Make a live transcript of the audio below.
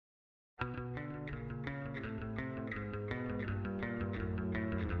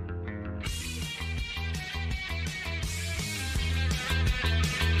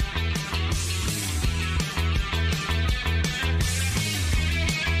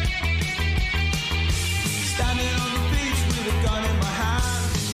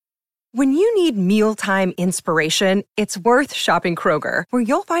When you need mealtime inspiration, it's worth shopping Kroger, where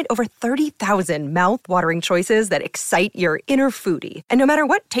you'll find over 30,000 mouth-watering choices that excite your inner foodie. And no matter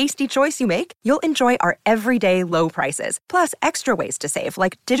what tasty choice you make, you'll enjoy our everyday low prices, plus extra ways to save,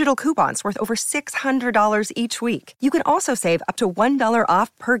 like digital coupons worth over $600 each week. You can also save up to $1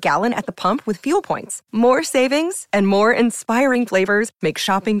 off per gallon at the pump with fuel points. More savings and more inspiring flavors make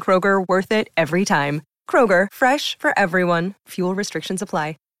shopping Kroger worth it every time. Kroger, fresh for everyone. Fuel restrictions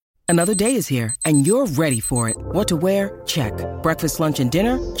apply. Another day is here, and you're ready for it. What to wear? Check. Breakfast, lunch, and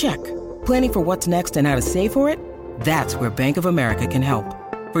dinner? Check. Planning for what's next and how to save for it? That's where Bank of America can help.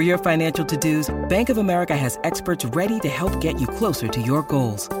 For your financial to-dos, Bank of America has experts ready to help get you closer to your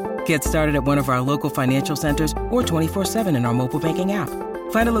goals. Get started at one of our local financial centers or 24/7 in our mobile banking app.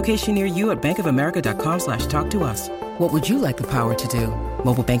 Find a location near you at bankofamerica.com/talktous. What would you like the power to do?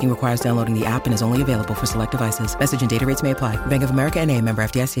 Mobile banking requires downloading the app and is only available for select devices. Message and data rates may apply. Bank of America N.A., member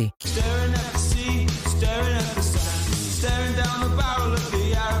FDIC. Staring at the sea, staring at the sun, staring down the barrel of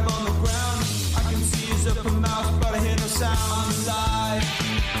the Arab on the ground. I can see his open mouth, but I hear no sound. I'm alive.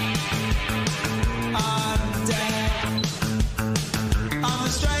 I'm dead. I'm a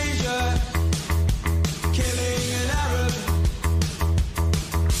stranger, killing an Arab.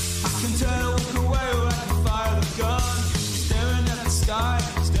 I can turn or walk away or I can fire the gun. Staring at the sky,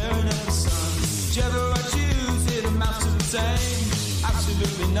 staring at the sun. Whichever I choose, it amounts to the same.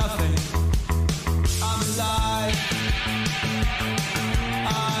 Absolutely nothing. I'm alive.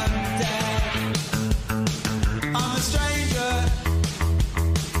 I'm dead. I'm a stranger,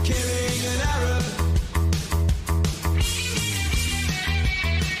 killing an Arab.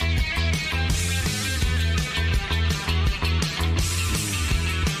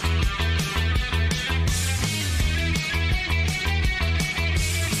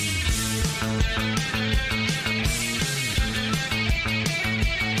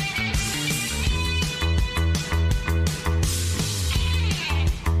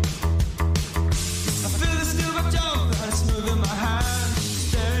 I feel the steel of jump and it's moving my hand.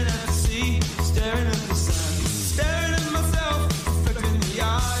 Staring at the sea, staring at the sun, staring at myself, reflecting in the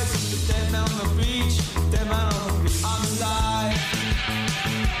eyes of the dead man on the beach, dead man on the beach. I'm alive.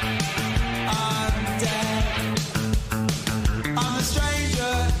 I'm dead. I'm a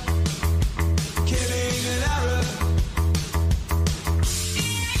stranger, killing an Arab.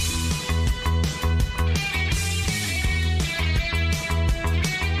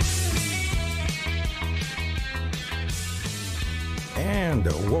 And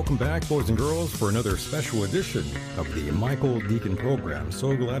welcome back, boys and girls, for another special edition of the Michael Deacon program.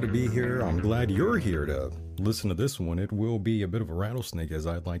 So glad to be here. I'm glad you're here to listen to this one. It will be a bit of a rattlesnake, as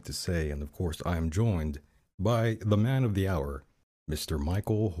I'd like to say. And of course, I am joined by the man of the hour, Mr.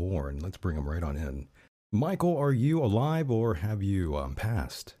 Michael Horn. Let's bring him right on in. Michael, are you alive or have you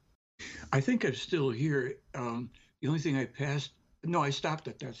passed? I think I'm still here. The only thing I passed, no, I stopped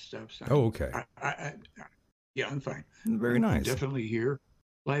at that stop sign. Oh, okay. Yeah, I'm fine. Very I'm nice. definitely here,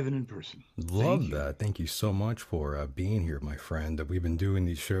 live and in person. Love that. Thank you so much for being here, my friend. We've been doing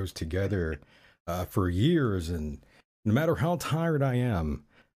these shows together for years, and no matter how tired I am,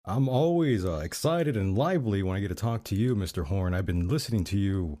 I'm always excited and lively when I get to talk to you, Mr. Horn. I've been listening to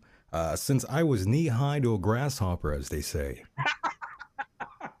you since I was knee-high to a grasshopper, as they say.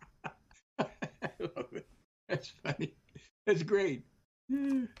 I love it. That's funny. That's great.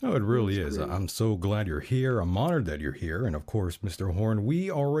 No, it really is. Great. I'm so glad you're here. I'm honored that you're here. And of course, Mr. Horn,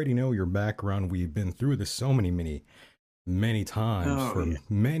 we already know your background. We've been through this so many times for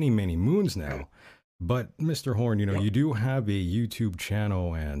many moons now. But Mr. Horn, you do have a YouTube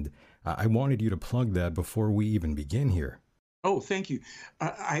channel, and I wanted you to plug that before we even begin here. Oh, thank you.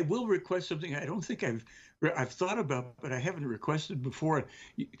 I will request something I don't think I've thought about, but I haven't requested before.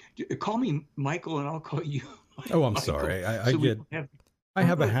 Call me Michael, and I'll call you. Oh, I'm Michael. sorry. So I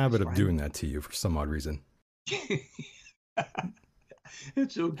have a habit of doing that to you for some odd reason.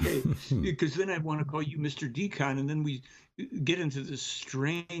 It's okay, because then I want to call you Mr. Decon, and then we get into this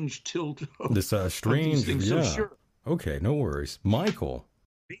strange tilt. This strange, things. yeah. So sure. Okay, no worries. Michael.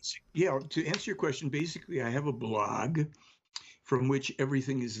 To answer your question, basically, I have a blog from which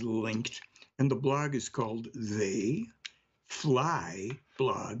everything is linked, and the blog is called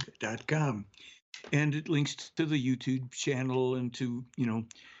theyflyblog.com. And it links to the YouTube channel and to,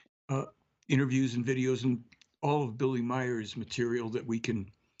 interviews and videos and all of Billy Meier's material that we can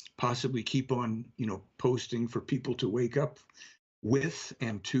possibly keep on, posting for people to wake up with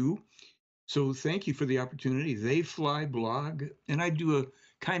and to. So thank you for the opportunity. They Fly blog. And I do a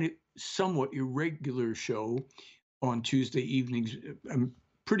kind of somewhat irregular show on Tuesday evenings. I'm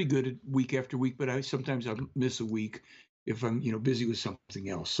pretty good at week after week, but sometimes I'll miss a week if I'm, busy with something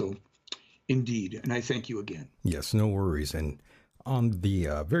else. So Indeed. And I thank you again. Yes, no worries. And on the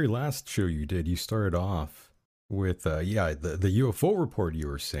very last show you did, you started off with, the UFO report you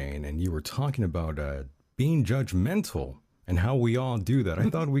were saying, and you were talking about being judgmental and how we all do that. I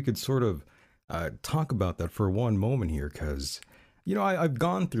thought we could sort of talk about that for one moment here, because, I've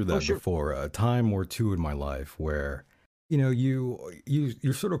gone through that Sure. before, a time or two in my life where,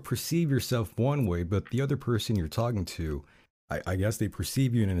 you sort of perceive yourself one way, but the other person you're talking to, I guess they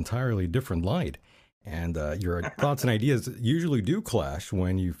perceive you in an entirely different light. And your thoughts and ideas usually do clash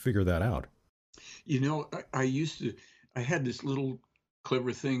when you figure that out. I had this little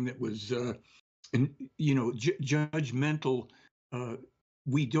clever thing that was, judgmental. Uh,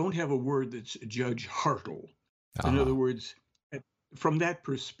 we don't have a word that's judge-hartal. In Ah, other words, from that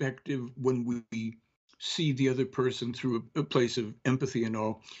perspective, when we see the other person through a place of empathy and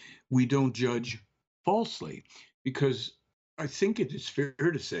all, we don't judge falsely, because I think it is fair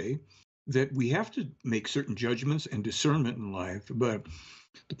to say that we have to make certain judgments and discernment in life, but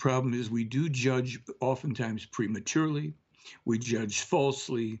the problem is we do judge oftentimes prematurely, we judge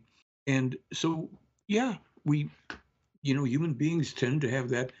falsely, and so yeah, human beings tend to have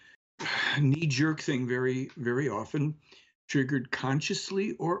that knee-jerk thing very, very often, triggered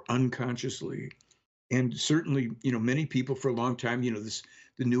consciously or unconsciously. And certainly, many people for a long time,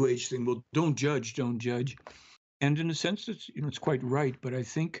 the New Age thing, well, don't judge, don't judge. And in a sense, it's quite right, but I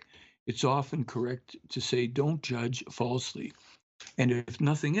think it's often correct to say don't judge falsely. And if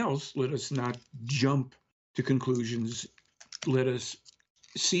nothing else, let us not jump to conclusions. Let us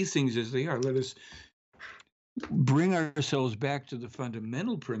see things as they are. Let us bring ourselves back to the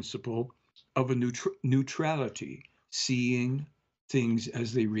fundamental principle of a neutrality, seeing things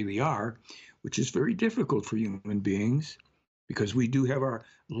as they really are, which is very difficult for human beings, because we do have our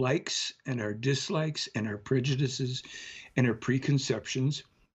likes and our dislikes and our prejudices and our preconceptions.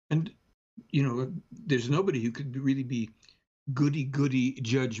 And, there's nobody who could really be goody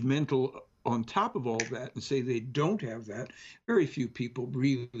judgmental on top of all that and say they don't have that. Very few people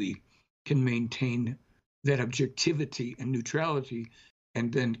really can maintain that objectivity and neutrality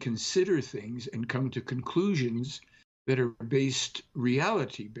and then consider things and come to conclusions that are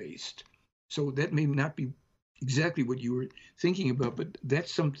reality based. So that may not be exactly what you were thinking about, but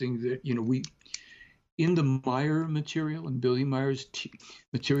that's something that, we, in the Meier material and Billy Meier's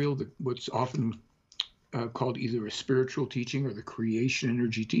material, what's often called either a spiritual teaching or the creation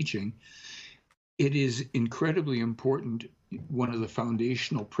energy teaching, it is incredibly important. One of the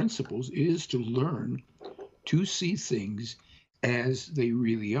foundational principles is to learn to see things as they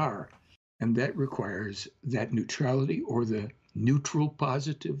really are. And that requires that neutrality or the neutral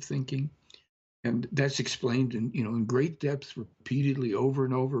positive thinking. And that's explained in great depth repeatedly over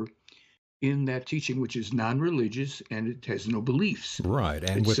and over in that teaching, which is non-religious and it has no beliefs. right.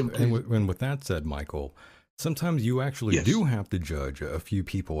 And It's with, simply, and with that said, Michael, sometimes you actually yes, do have to judge a few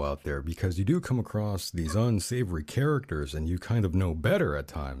people out there because you do come across these unsavory characters and you kind of know better at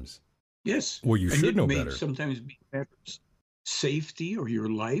times. yes. Well, you And should it know may better. sometimes be safety or your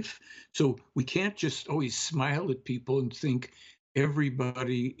life. So we can't just always smile at people and think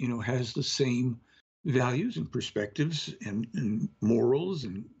everybody, has the same values and perspectives and morals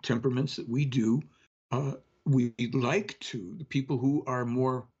and temperaments that we do. We like to, the people who are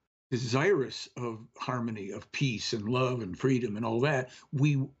more desirous of harmony, of peace and love and freedom and all that,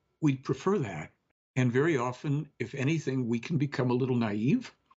 we prefer that. And very often, if anything, we can become a little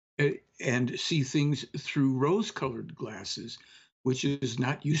naive and see things through rose-colored glasses, which is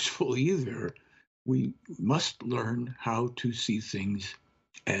not useful either. We must learn how to see things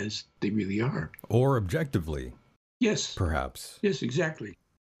as they really are. Or objectively, Yes, perhaps. yes, exactly.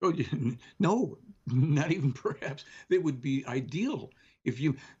 Oh, no, not even perhaps. That would be ideal if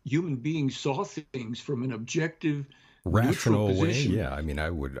human beings saw things from an objective, neutral Rational way, position. yeah. I mean, I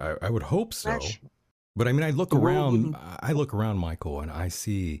would hope so. Rational. But I mean, The world wouldn't. I look around, Michael, and I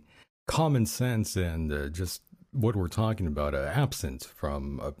see common sense and just what we're talking about absent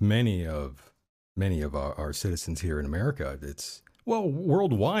from many of our citizens here in America. It's, well,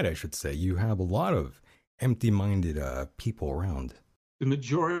 worldwide, I should say. You have a lot of empty-minded people around. The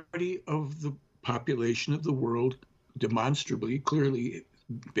majority of the population of the world, demonstrably, clearly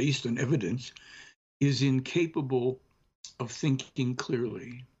based on evidence, is incapable of thinking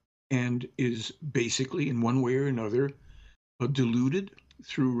clearly and is basically, in one way or another, deluded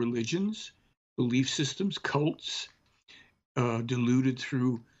through religions, belief systems, cults, deluded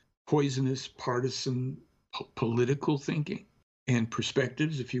through poisonous partisan political thinking and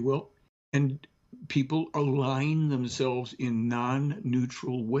perspectives, if you will. And people align themselves in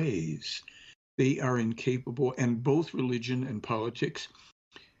non-neutral ways. They are incapable, and both religion and politics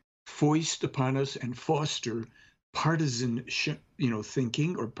foist upon us and foster partisan,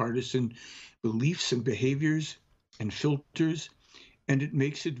 thinking or partisan beliefs and behaviors and filters. And it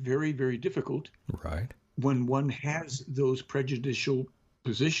makes it very, very difficult Right. when one has those prejudicial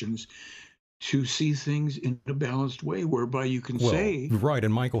positions to see things in a balanced way, whereby you can Well, say, right.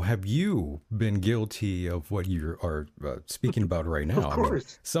 And Michael, have you been guilty of what you are speaking about right now? of I mean,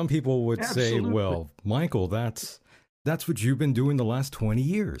 course, some people would say, absolutely. well, Michael, that's what you've been doing the last 20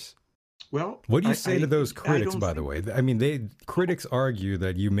 years. Well, What do you say to those I critics, don't by the think, way? I mean, critics argue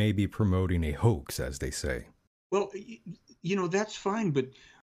that you may be promoting a hoax, as they say. well, that's fine, but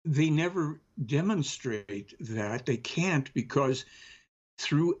they never demonstrate that. They can't, because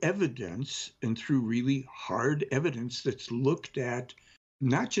through evidence and through really hard evidence that's looked at,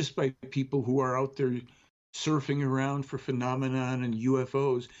 not just by people who are out there surfing around for phenomenon and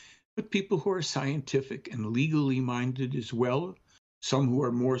UFOs, but people who are scientific and legally minded as well, some who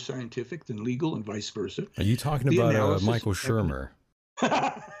are more scientific than legal and vice versa. Are you talking The about analysis Michael of Shermer?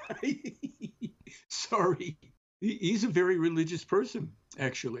 Sorry, he's a very religious person,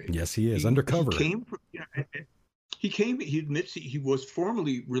 actually. Yes, he is. Undercover. He admits he was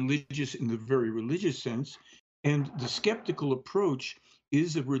formerly religious in the very religious sense, and the skeptical approach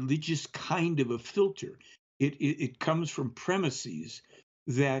is a religious kind of a filter. It comes from premises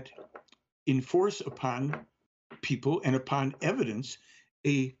that enforce upon people and upon evidence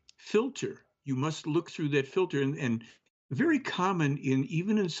a filter. You must look through that filter, and very common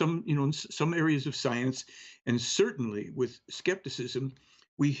even in some in some areas of science, and certainly with skepticism,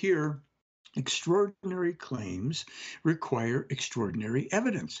 we hear extraordinary claims require extraordinary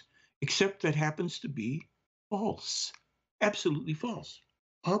evidence, except that happens to be false, absolutely false.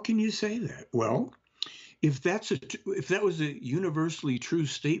 How can you say that? Well, if that was a universally true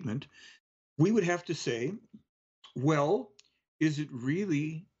statement, we would have to say, well, is it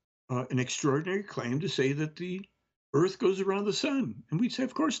really an extraordinary claim to say that the Earth goes around the sun? And we'd say,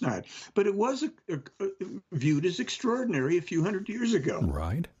 of course not. But it was viewed as extraordinary a few hundred years ago.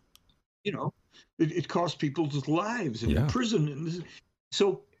 Right. It cost people's lives and imprisonment.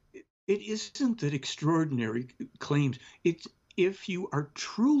 So it isn't that extraordinary claims. It's if you are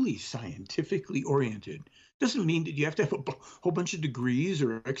truly scientifically oriented, doesn't mean that you have to have a whole bunch of degrees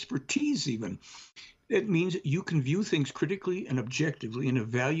or expertise even. It means you can view things critically and objectively and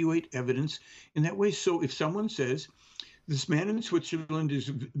evaluate evidence in that way. So if someone says, this man in Switzerland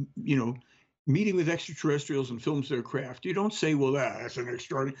is, meeting with extraterrestrials and films their craft, you don't say, well, that's an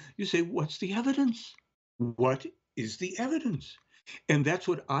extraordinary. You say, what's the evidence? What is the evidence? And that's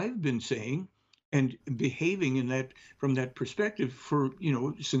what I've been saying and behaving in that from that perspective for,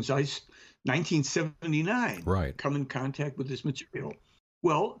 since 1979, right. Come in contact with this material.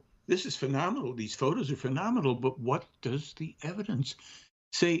 Well, this is phenomenal. These photos are phenomenal, but what does the evidence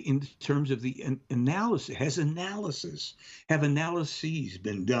say in terms of the analysis? Have analyses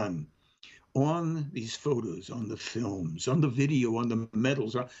been done on these photos, on the films, on the video, on the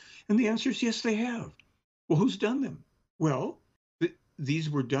metals? And the answer is yes, they have. Well, who's done them? Well, these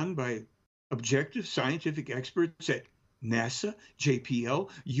were done by objective scientific experts at NASA, JPL,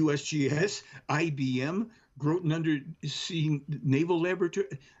 USGS, IBM, Groton Undersea Naval Laboratory.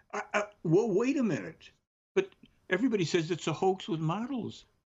 Well, wait a minute. But everybody says it's a hoax with models.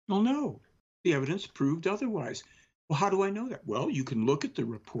 Well, no, the evidence proved otherwise. Well, how do I know that? Well, you can look at the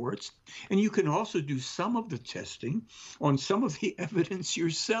reports, and you can also do some of the testing on some of the evidence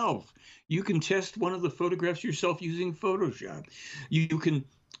yourself. You can test one of the photographs yourself using Photoshop. You can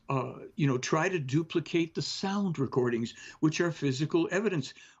try to duplicate the sound recordings, which are physical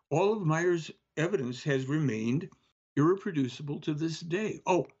evidence. All of Meier's evidence has remained irreproducible to this day.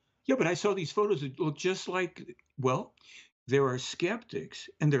 Oh, yeah, but I saw these photos that look just like, well, there are skeptics,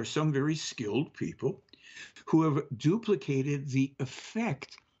 and there are some very skilled people who have duplicated the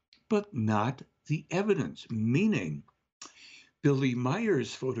effect, but not the evidence, meaning Billy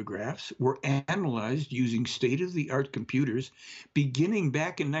Meier's photographs were analyzed using state-of-the-art computers beginning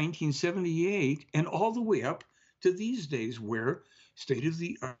back in 1978 and all the way up to these days, where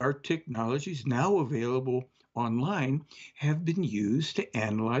state-of-the-art technologies now available online have been used to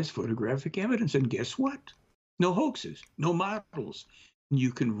analyze photographic evidence. And guess what? No hoaxes, no models.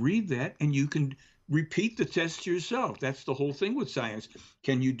 You can read that and you can repeat the tests yourself. That's the whole thing with science.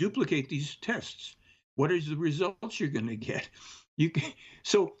 Can you duplicate these tests? What is the results you're going to get?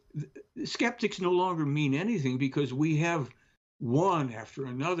 So skeptics no longer mean anything, because we have one after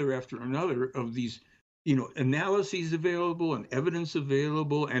another of these, analyses available and evidence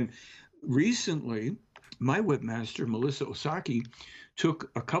available. And recently, my webmaster, Melissa Osaki,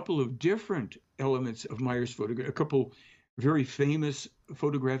 took a couple of different elements of Meier's photograph, a couple very famous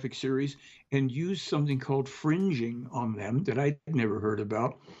photographic series, and used something called fringing on them that I'd never heard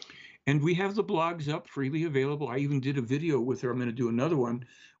about. And we have the blogs up freely available. I even did a video with her. I'm going to do another one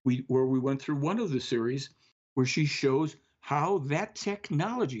where we went through one of the series where she shows how that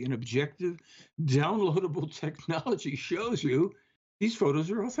technology, an objective, downloadable technology, shows you these photos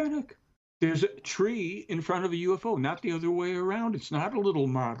are authentic. There's a tree in front of a UFO, not the other way around. It's not a little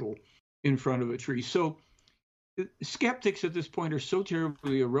model in front of a tree. So skeptics at this point are so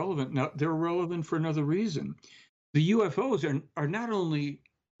terribly irrelevant. Now, they're irrelevant for another reason. The UFOs are not only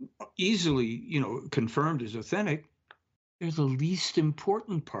easily, confirmed as authentic, they're the least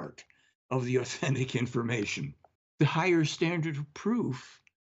important part of the authentic information. The higher standard of proof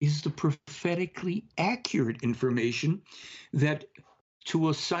is the prophetically accurate information that, to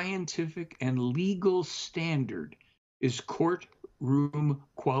a scientific and legal standard, is courtroom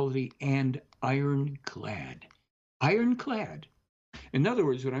quality and ironclad. Ironclad. In other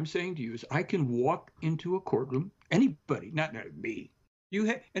words, what I'm saying to you is I can walk into a courtroom, anybody, not me.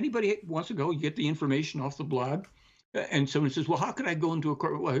 Anybody wants to go, you get the information off the blog, and someone says, well, how could I go into a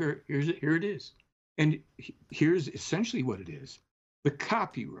courtroom? Well, here it is. And here's essentially what it is. The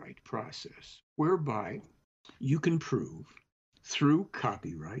copyright process, whereby you can prove through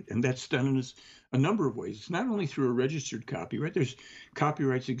copyright, and that's done in a number of ways. It's not only through a registered copyright. There's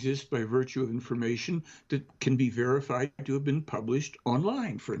copyrights exist by virtue of information that can be verified to have been published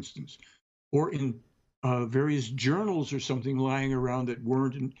online, for instance, or in various journals or something lying around that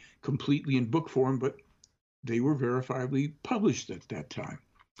weren't completely in book form, but they were verifiably published at that time.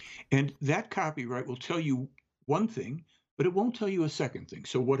 And that copyright will tell you one thing, but it won't tell you a second thing.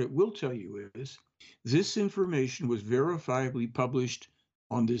 So what it will tell you is this information was verifiably published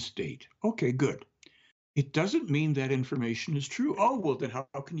on this date. Okay, good. It doesn't mean that information is true. Oh, well, then how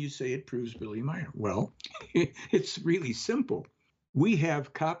can you say it proves Billy Meier? Well, it's really simple. We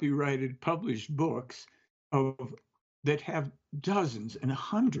have copyrighted published books that have dozens and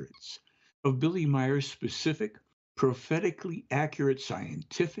hundreds of Billy Meier's specific, prophetically accurate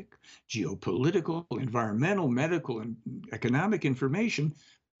scientific, geopolitical, environmental, medical, and economic information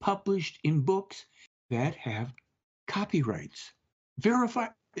published in books that have copyrights. Verified,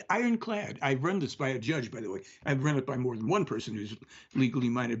 ironclad. I run this by a judge, by the way. I've run it by more than one person who's legally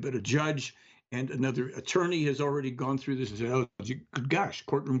minded, but a judge and another attorney has already gone through this and said, oh, gosh,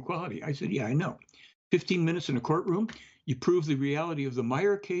 courtroom quality. I said, yeah, I know. 15 minutes in a courtroom, you prove the reality of the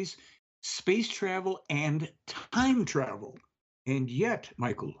Meier case, space travel, and time travel. And yet,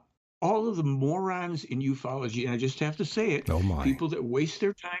 Michael, all of the morons in ufology, and I just have to say it, people that waste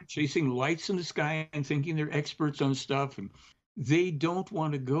their time chasing lights in the sky and thinking they're experts on stuff, and they don't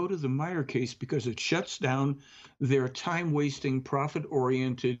want to go to the Meier case because it shuts down their time-wasting,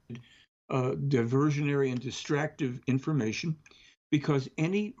 profit-oriented, diversionary and distractive information, because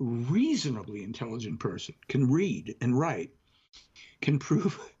any reasonably intelligent person can read and write, can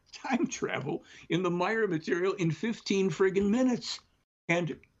prove time travel in the Meier material in 15 friggin' minutes.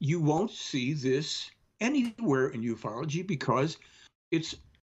 And you won't see this anywhere in ufology because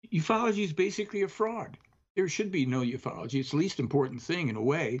ufology is basically a fraud. There should be no ufology. It's the least important thing in a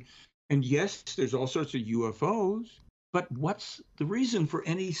way. And yes, there's all sorts of UFOs, but what's the reason for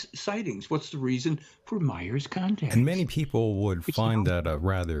any sightings? What's the reason for Meier's contacts? And many people would find that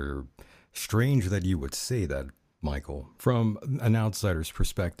rather strange that you would say that, Michael, from an outsider's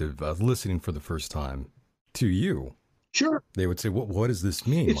perspective, listening for the first time to you. Sure. They would say, what does this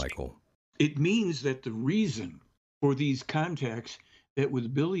mean, Michael? It means that the reason for these contacts that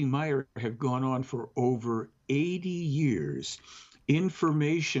with Billy Meier have gone on for over 80 years,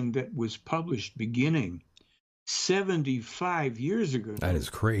 information that was published beginning 75 years ago. That is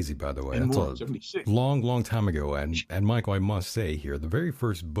crazy, by the way. That's a 76. long time ago. And Michael, I must say here, the very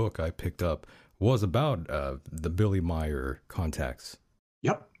first book I picked up was about the Billy Meier contacts.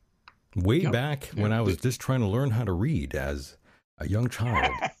 Yep. Way back when I was just trying to learn how to read as a young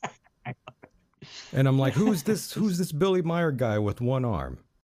child. And I'm like, who's this Billy Meier guy with one arm?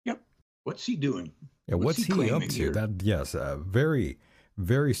 Yep. What's he doing? Yeah, what's he up to? Here? That yes, very,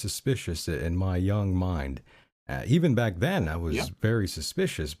 very suspicious in my young mind. Even back then, I was very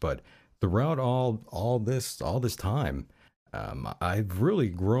suspicious. But throughout all this time, I've really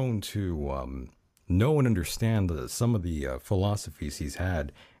grown to know and understand some of the philosophies he's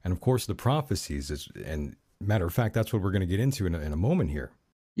had, and of course the prophecies. And matter of fact, that's what we're going to get into in a moment here.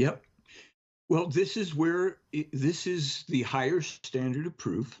 Yep. Well, this is the higher standard of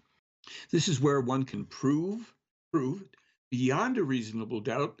proof. This is where one can prove beyond a reasonable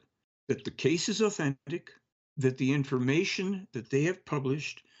doubt that the case is authentic, that the information that they have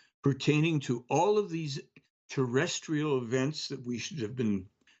published pertaining to all of these terrestrial events that we should have been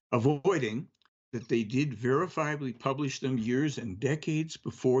avoiding, that they did verifiably publish them years and decades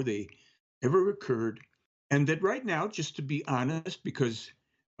before they ever occurred. And that right now, just to be honest, because,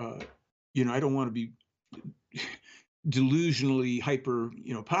 I don't want to be delusionally hyper,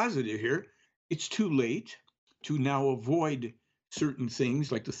 positive here, it's too late to now avoid certain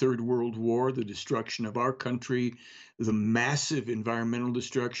things like the Third World War, the destruction of our country, the massive environmental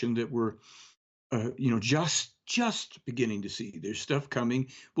destruction that we're, just beginning to see. There's stuff coming.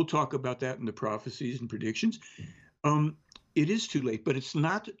 We'll talk about that in the prophecies and predictions. It is too late, but it's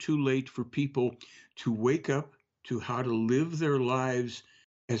not too late for people to wake up to how to live their lives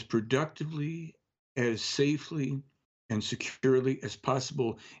as productively, as safely, and securely as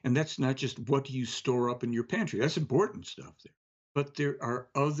possible. And that's not just what do you store up in your pantry. That's important stuff there. But there are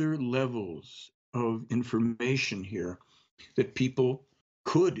other levels of information here that people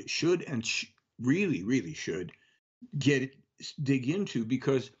could, should, and really, really should dig into,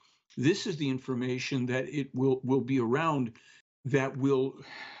 because this is the information that it will be around that will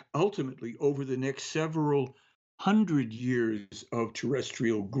ultimately, over the next several hundred years of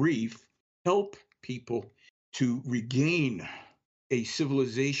terrestrial grief, help people to regain a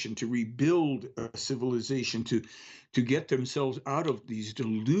civilization, to rebuild a civilization, to get themselves out of these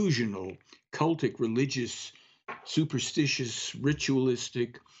delusional, cultic, religious, superstitious,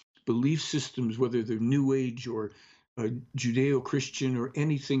 ritualistic belief systems, whether they're New Age or Judeo-Christian or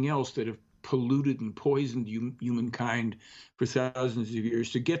anything else that have polluted and poisoned humankind for thousands of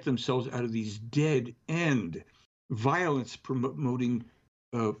years, to get themselves out of these dead-end, violence-promoting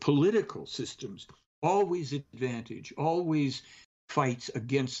political systems. Always advantage, always fights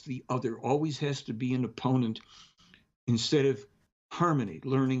against the other, always has to be an opponent, instead of harmony,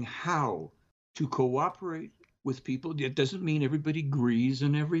 learning how to cooperate with people. It doesn't mean everybody agrees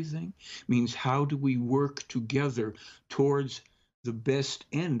on everything. It means how do we work together towards the best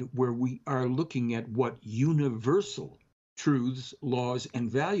end, where we are looking at what universal truths, laws,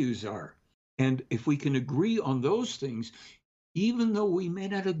 and values are. And if we can agree on those things, even though we may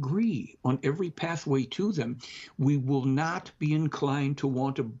not agree on every pathway to them, we will not be inclined to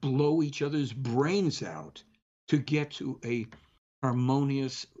want to blow each other's brains out to get to a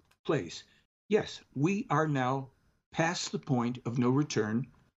harmonious place. Yes, we are now past the point of no return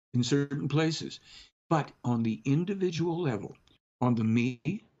in certain places, but on the individual level, on the me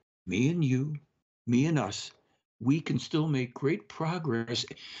and you, me and us, we can still make great progress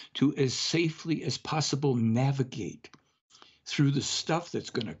to as safely as possible navigate through the stuff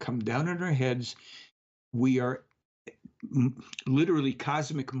that's going to come down on our heads. We are literally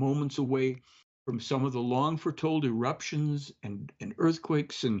cosmic moments away from some of the long foretold eruptions and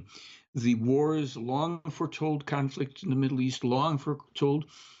earthquakes and the wars, long foretold conflict in the Middle East, long foretold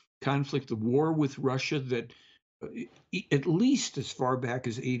conflict, the war with Russia that at least as far back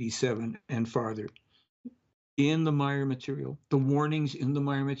as 87 and farther in the Meier material, the warnings in the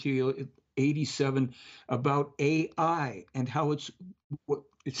Meier material, 87, about AI and how it's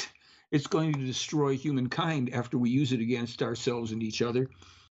going to destroy humankind after we use it against ourselves and each other.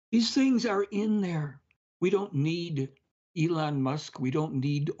 These things are in there. We don't need Elon Musk. We don't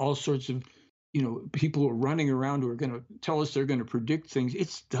need all sorts of, people who are running around who are going to tell us they're going to predict things.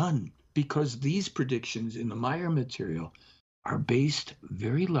 It's done, because these predictions in the Meier material are based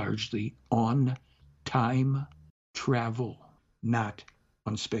very largely on time travel, not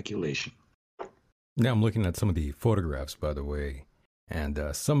on speculation. Now I'm looking at some of the photographs, by the way, and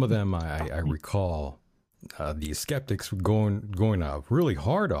some of them I recall the skeptics going really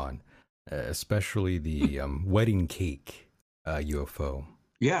hard on, especially the wedding cake UFO.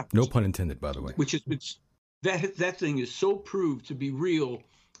 Yeah. No pun intended, by the way. Which is that thing is so proved to be real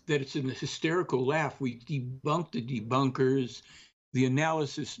that it's an hysterical laugh. We debunked the debunkers, the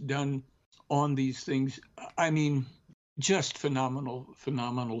analysis done on these things. I mean, just phenomenal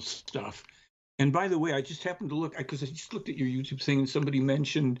stuff. And by the way, I just happened to look, because I just looked at your YouTube thing and somebody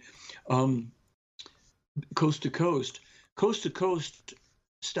mentioned Coast to Coast. Coast to Coast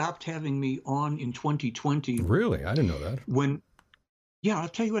stopped having me on in 2020. Really? I didn't know that. I'll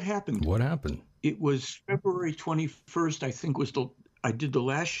tell you what happened. What happened? It was February 21st, I think I did the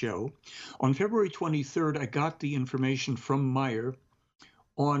last show. On February 23rd, I got the information from Meier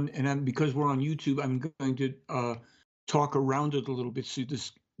because we're on YouTube, I'm going to talk around it a little bit so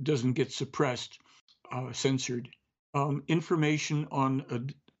this doesn't get suppressed, censored. Information on a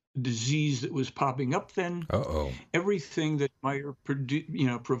disease that was popping up then. Everything that Meier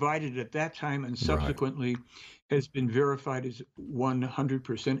provided at that time and subsequently has been verified as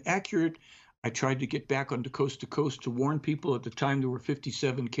 100% accurate. I tried to get back onto Coast to Coast to warn people. At the time, there were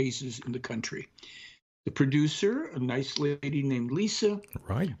 57 cases in the country. The producer, a nice lady named Lisa,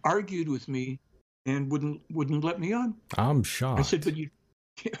 Right. argued with me and wouldn't let me on. I'm shocked. I said, but you,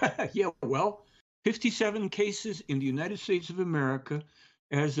 yeah, well, 57 cases in the United States of America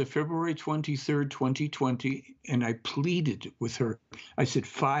as of February 23rd, 2020. And I pleaded with her. I said,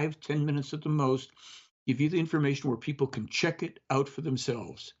 5-10 minutes at the most, give you the information where people can check it out for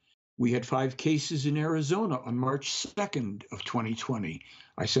themselves. We had 5 cases in Arizona on March 2nd of 2020.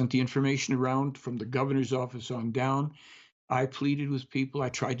 I sent the information around from the governor's office on down. I pleaded with people. I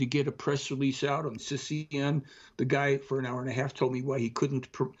tried to get a press release out on CCN. The guy for an hour and a half told me why he couldn't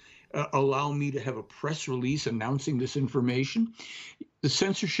allow me to have a press release announcing this information. The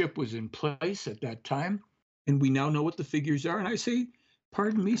censorship was in place at that time, and we now know what the figures are. And I say,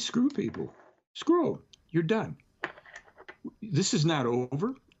 pardon me, screw people. Screw them. You're done. This is not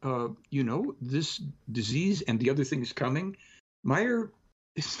over. This disease and the other things coming. Meier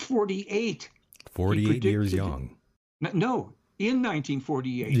is 48. 48 years young. No, in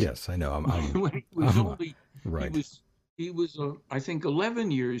 1948. Yes, I know. When he was only right. He was I think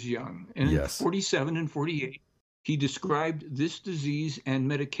 11 years young, and yes. 47 and 48. He described this disease and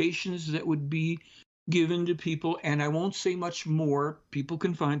medications that would be given to people, and I won't say much more. People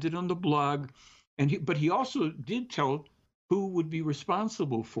can find it on the blog, but he also did tell who would be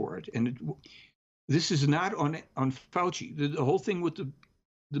responsible for it, and this is not on Fauci. The whole thing with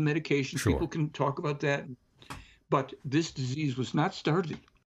the medications, sure. People can talk about that. But this disease was not started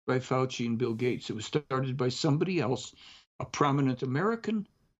by Fauci and Bill Gates. It was started by somebody else, a prominent American,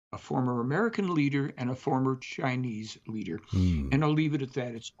 a former American leader, and a former Chinese leader. And I'll leave it at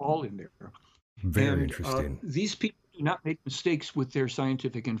that. It's all in there. Very interesting. These people do not make mistakes with their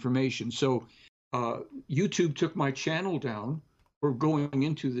scientific information. So YouTube took my channel down for going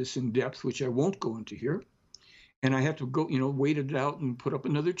into this in depth, which I won't go into here. And I had to go, wait it out and put up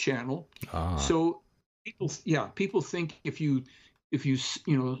another channel. So people think if you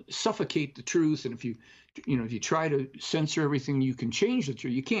suffocate the truth, and if you try to censor everything, you can change the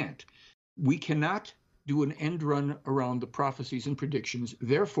truth. You can't. We cannot do an end run around the prophecies and predictions.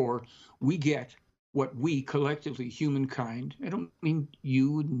 Therefore, we get what we collectively, humankind. I don't mean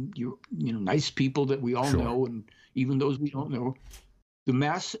you and your nice people that we all sure. know, and even those we don't know. The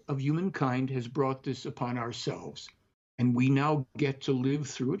mass of humankind has brought this upon ourselves, and we now get to live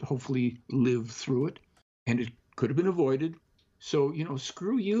through it. Hopefully, live through it. And it could have been avoided. So,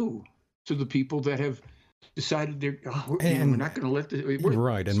 screw you to the people that have decided we're not going to let this.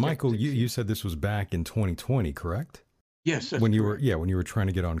 Right. And Michael, you said this was back in 2020, correct? Yes. When you were trying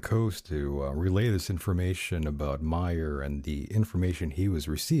to get on Coast to relay this information about Meier and the information he was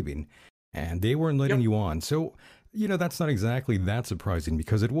receiving, and they weren't letting you on. So, that's not exactly that surprising,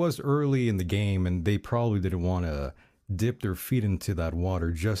 because it was early in the game and they probably didn't want to dip their feet into that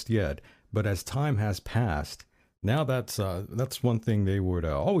water just yet. But as time has passed, now that's one thing they would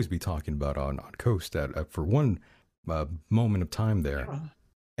always be talking about on Coast for one moment of time there. Yeah.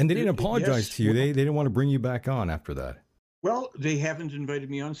 And they didn't apologize to you. They didn't want to bring you back on after that. Well, they haven't invited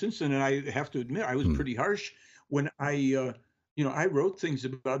me on since then. And I have to admit, I was pretty harsh when I wrote things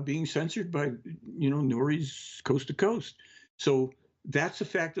about being censored by, Nori's Coast to Coast. So that's a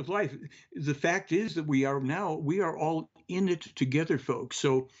fact of life. The fact is that we are all in it together, folks.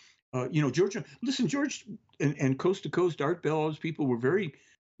 So, George and Coast to Coast, Art Bell, all those people were very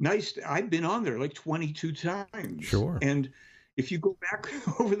nice. I've been on there like 22 times. Sure. And if you go back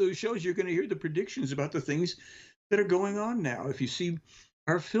over those shows, you're going to hear the predictions about the things that are going on now. If you see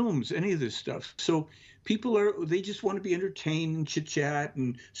our films, any of this stuff. So people they just want to be entertained and chit chat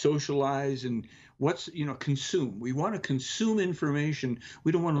and socialize and consume. We want to consume information.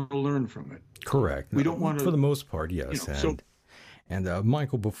 We don't want to learn from it. Correct. We don't want to. For the most part, yes. And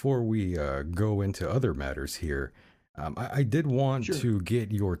Michael, before we go into other matters here, I did want to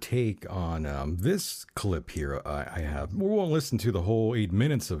get your take on this clip here I have. We won't listen to the whole 8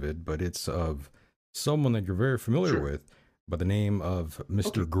 minutes of it, but it's of someone that you're very familiar with by the name of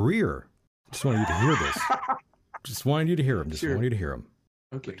Mr. Greer. Just wanted you to hear this. Just wanted you to hear him.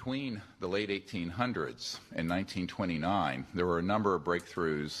 Okay. Between the late 1800s and 1929, there were a number of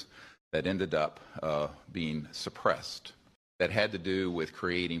breakthroughs that ended up being suppressed, that had to do with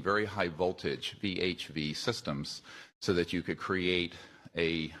creating very high voltage VHV systems so that you could create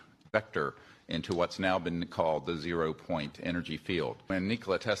a vector into what's now been called the zero-point energy field. When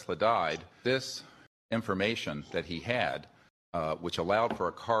Nikola Tesla died, this information that he had, which allowed for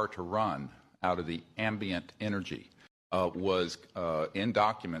a car to run out of the ambient energy, was in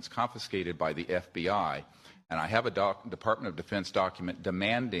documents confiscated by the FBI. And I have a Department of Defense document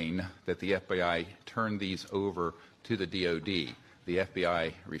demanding that the FBI turn these over to the DOD. The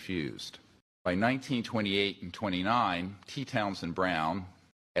FBI refused. By 1928 and 29, T. Townsend Brown,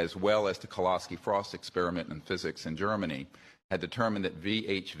 as well as the Kowalski-Frost experiment in physics in Germany, had determined that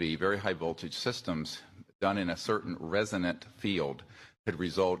VHV, very high voltage systems, done in a certain resonant field could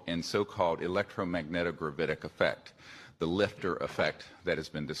result in so-called electromagnetic-gravitic effect, the lifter effect that has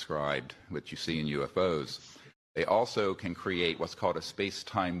been described, which you see in UFOs. They also can create what's called a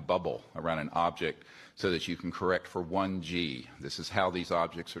space-time bubble around an object so that you can correct for 1G. This is how these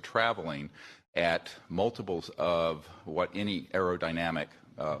objects are traveling at multiples of what any aerodynamic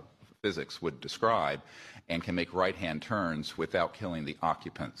physics would describe, and can make right-hand turns without killing the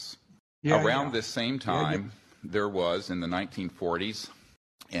occupants. Around this same time, there was, in the 1940s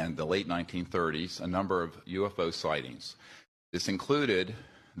and the late 1930s, a number of UFO sightings. This included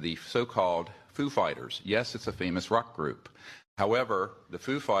the so-called Foo Fighters. Yes, it's a famous rock group. However, the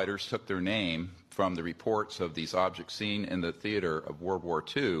Foo Fighters took their name from the reports of these objects seen in the theater of World War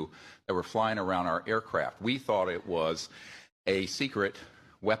II that were flying around our aircraft. We thought it was a secret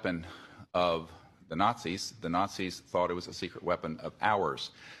weapon of the Nazis. The Nazis thought it was a secret weapon of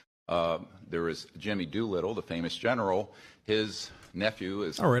ours. There is Jimmy Doolittle, the famous general. His nephew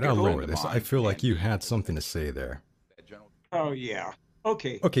is... All right, I'll run with this. I feel like you had something to say there. Oh, yeah.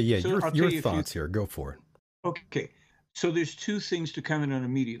 Okay. Okay, yeah, So your thoughts here. Go for it. Okay. So there's two things to comment on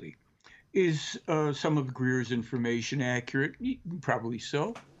immediately. Is some of Greer's information accurate? Probably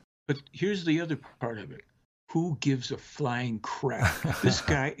so. But here's the other part of it. Who gives a flying crap? This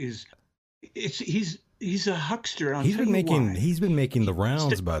guy is... He's a huckster. He's been making the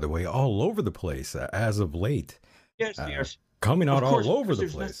rounds, by the way, all over the place as of late. Yes, yes. Coming out all over the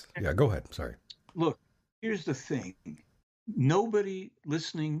place. Yeah, go ahead. Sorry. Look, here's the thing. Nobody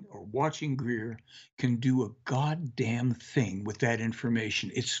listening or watching Greer can do a goddamn thing with that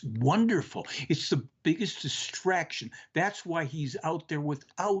information. It's wonderful. It's the biggest distraction. That's why he's out there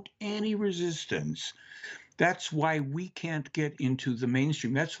without any resistance. That's why we can't get into the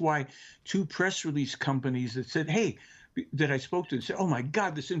mainstream. That's why two press release companies that said, hey, that I spoke to and said, oh my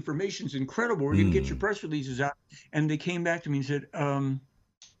God, this information's incredible. We're going to get your press releases out. And they came back to me and said,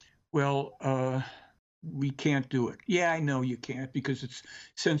 we can't do it. Yeah, I know you can't, because it's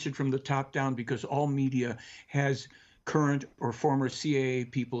censored from the top down, because all media has current or former CIA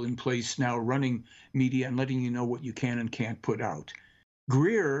people in place now running media and letting you know what you can and can't put out.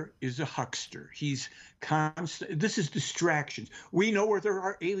 Greer is a huckster. He's constant. This is distractions. We know where there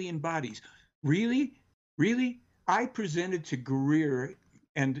are alien bodies. Really? Really? I presented to Greer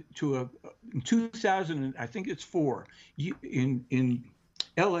and to in 2000, I think it's 4, in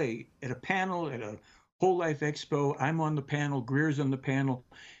LA at a panel at a Whole Life Expo. I'm on the panel. Greer's on the panel.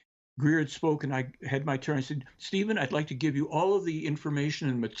 Greer had spoken. I had my turn. I said, Stephen, I'd like to give you all of the information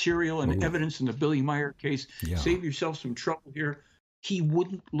and material and evidence in the Billy Meier case. Yeah. Save yourself some trouble here. He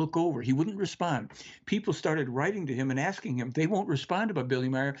wouldn't look over. He wouldn't respond. People started writing to him and asking him. They won't respond about Billy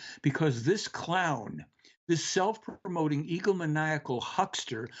Meier because this clown, this self-promoting egomaniacal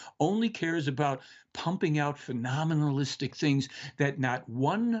huckster, only cares about pumping out phenomenalistic things that not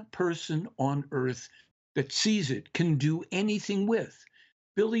one person on earth that sees it can do anything with.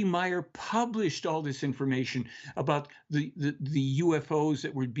 Billy Meier published all this information about the UFOs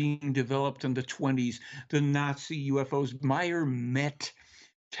that were being developed in the 20s, the Nazi UFOs. Meier met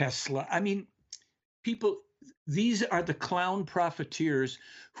Tesla. I mean, people, these are the clown profiteers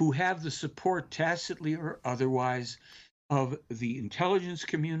who have the support, tacitly or otherwise, of the intelligence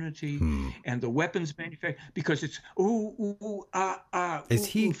community and the weapons manufacturer, because it's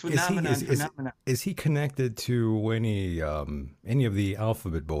phenomenon. Is he connected to any of the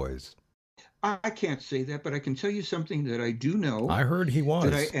Alphabet Boys? I can't say that, but I can tell you something that I do know. I heard he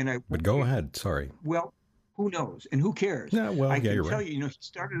was. But go ahead. Sorry. Well, who knows and who cares? Yeah, well, I can you're tell right. you, he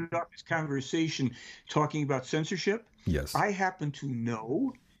started off this conversation talking about censorship. Yes. I happen to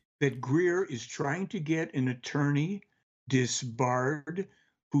know that Greer is trying to get an attorney disbarred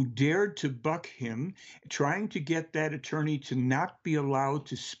who dared to buck him, trying to get that attorney to not be allowed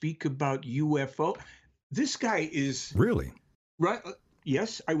to speak about UFO. This guy is really right.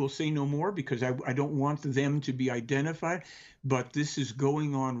 Yes, I will say no more because I don't want them to be identified, but this is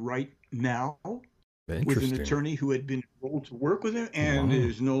going on right now with an attorney who had been told to work with him and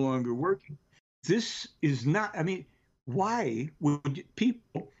is no longer working. This is not, I mean, why would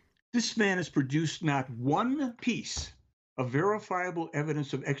people, this man has produced not one piece of verifiable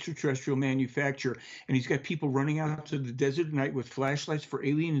evidence of extraterrestrial manufacture, and he's got people running out to the desert at night with flashlights for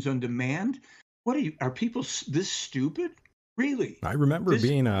aliens on demand. Are people this stupid? Really? I remember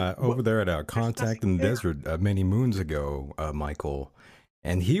being over there at Contact in the Desert many moons ago, Michael,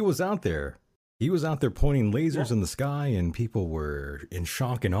 and he was out there. He was out there pointing lasers in the sky, and people were in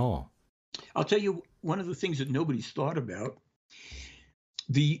shock and awe. I'll tell you one of the things that nobody's thought about.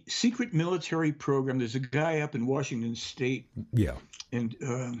 The secret military program, there's a guy up in Washington State, Yeah. and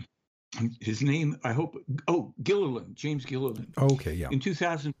his name, I hope, Gilliland, James Gilliland. Okay. Yeah. In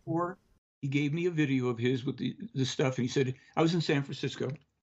 2004, he gave me a video of his with the stuff, and he said, I was in San Francisco.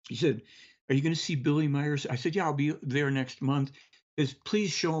 He said, are you going to see Billy Myers? I said, yeah, I'll be there next month. He says,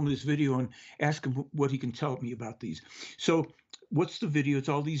 please show him this video and ask him what he can tell me about these. So what's the video? It's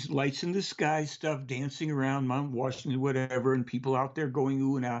all these lights in the sky stuff, dancing around Mount Washington, whatever, and people out there going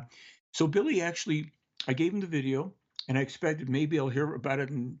ooh and ah. So Billy actually, I gave him the video, and I expected maybe I'll hear about it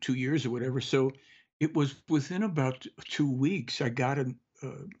in 2 years or whatever. So it was within about 2 weeks, I got a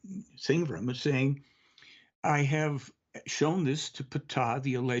thing from him saying, I have shown this to Ptah,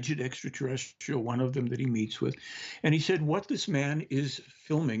 the alleged extraterrestrial, one of them that he meets with. And he said, what this man is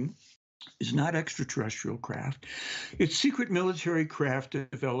filming is not extraterrestrial craft. It's secret military craft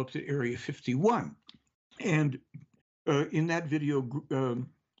developed at Area 51. And in that video,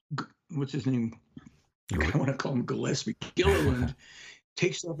 what's his name? I want to call him Gillespie. Gilliland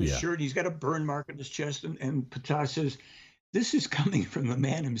takes off his shirt. He's got a burn mark on his chest. And Ptah says, this is coming from the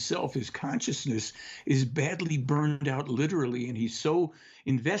man himself. His consciousness is badly burned out, literally, and he's so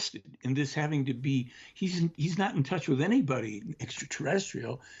invested in this having to be. He's not in touch with anybody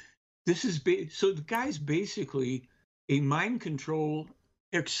extraterrestrial. This is so the guy's basically a mind control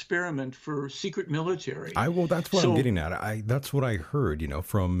experiment for secret military. Well, that's what I'm getting at. That's what I heard.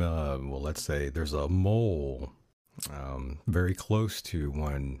 From well, let's say there's a mole very close to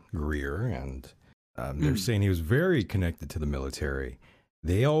one Greer, and they're saying he was very connected to the military.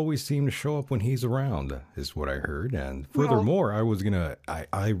 They always seem to show up when he's around, is what I heard. And furthermore,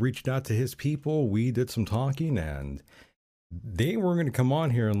 I reached out to his people. We did some talking, and they weren't going to come on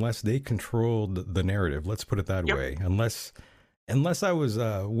here unless they controlled the narrative. Let's put it that way. Unless I was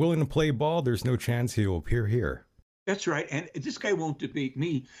willing to play ball, there's no chance he'll appear here. That's right. And this guy won't debate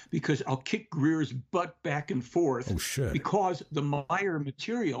me because I'll kick Greer's butt back and forth. Oh, shit. Because the Meier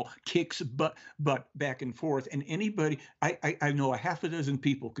material kicks butt back and forth. And anybody, I know a half a dozen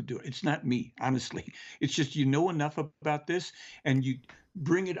people could do it. It's not me, honestly. It's just you know enough about this and you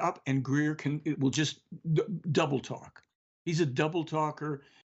bring it up and Greer will just double talk. He's a double talker.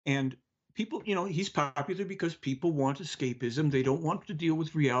 And people, he's popular because people want escapism. They don't want to deal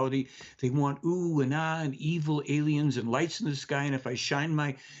with reality. They want ooh and ah and evil aliens and lights in the sky. And if I shine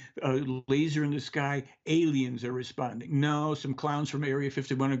my laser in the sky, aliens are responding. No, some clowns from Area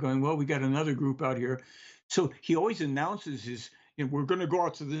 51 are going, well, we got another group out here. So he always announces we're going to go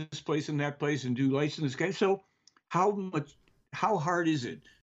out to this place and that place and do lights in the sky. So how hard is it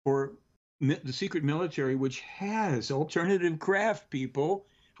for the secret military, which has alternative craft people?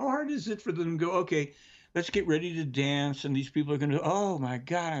 How hard is it for them to go, okay, let's get ready to dance, and these people are going to, oh my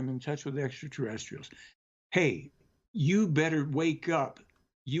God, I'm in touch with extraterrestrials. Hey, you better wake up.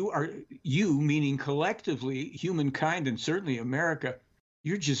 You meaning collectively, humankind, and certainly America,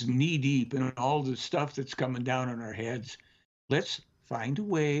 you're just knee deep in all the stuff that's coming down on our heads. Let's find a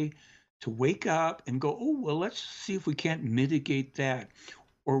way to wake up and go, oh, well, let's see if we can't mitigate that.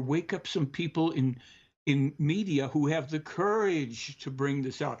 Or wake up some people in media who have the courage to bring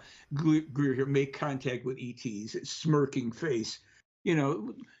this out. Greer here, make contact with ETs, smirking face.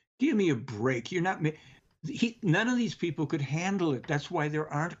 Give me a break. You're not. None of these people could handle it. That's why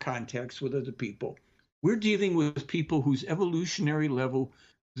there aren't contacts with other people. We're dealing with people whose evolutionary level,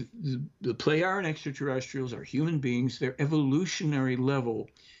 the Pleiadian extraterrestrials are human beings. Their evolutionary level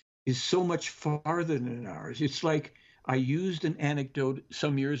is so much farther than ours. It's like I used an anecdote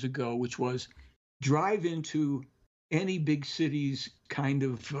some years ago, which was, drive into any big city's kind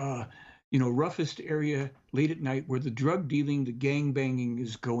of, roughest area late at night where the drug dealing, the gang banging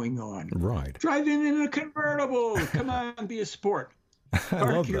is going on. Right. Drive in a convertible. Come on, be a sport.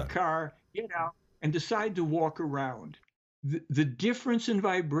 Park your car, get out, and decide to walk around. The difference in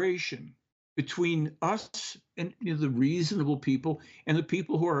vibration between us and the reasonable people and the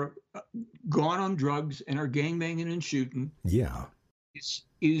people who are gone on drugs and are gang banging and shooting. Yeah.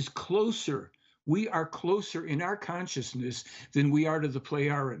 Is closer. We are closer in our consciousness than we are to the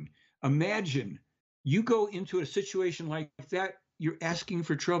Pleiadian. Imagine you go into a situation like that, you're asking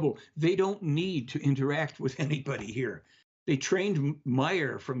for trouble. They don't need to interact with anybody here. They trained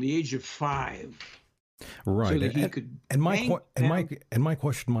Meier from the age of 5. Right. So that he could my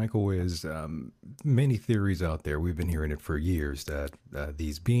question, Michael, is many theories out there. We've been hearing it for years that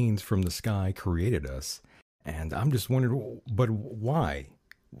these beings from the sky created us. And I'm just wondering, but why?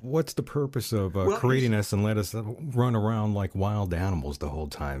 What's the purpose of creating us and let us run around like wild animals the whole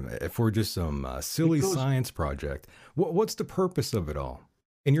time? If we're just some silly science project, what's the purpose of it all?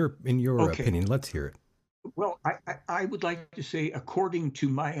 In your Okay. opinion, let's hear it. Well, I would like to say, according to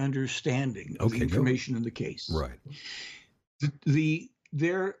my understanding of the Okay, go. information in the case, Right.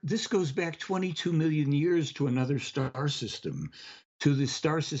 this goes back 22 million years to another star system, to the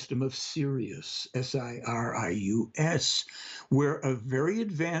star system of Sirius, Sirius, where a very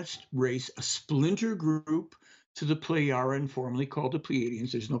advanced race, a splinter group to the Pleiadians, formerly called the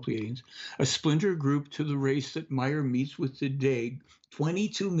Pleiadians, there's no Pleiadians, a splinter group to the race that Meier meets with today,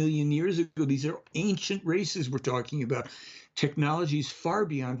 22 million years ago. These are ancient races we're talking about, technologies far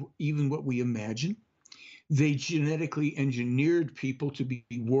beyond even what we imagine. They genetically engineered people to be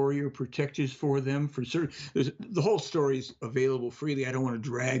warrior protectors for them. For certain, the whole story is available freely. I don't want to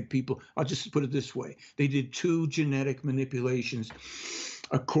drag people. I'll just put it this way: they did 2 genetic manipulations,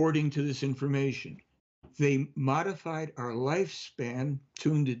 according to this information. They modified our lifespan,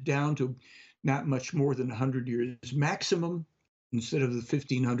 tuned it down to not much more than 100 years maximum, instead of the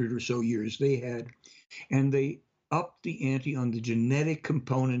 1,500 or so years they had, and they upped the ante on the genetic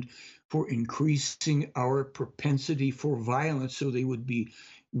component for increasing our propensity for violence, so they would be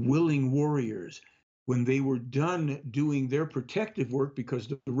willing warriors. When they were done doing their protective work, because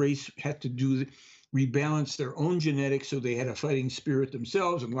the race had to rebalance their own genetics, so they had a fighting spirit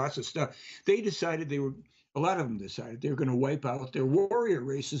themselves and lots of stuff, a lot of them decided they were going to wipe out their warrior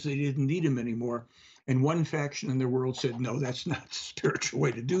races. They didn't need them anymore. And one faction in their world said, no, that's not the spiritual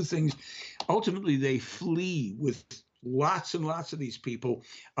way to do things. Ultimately, they flee with lots and lots of these people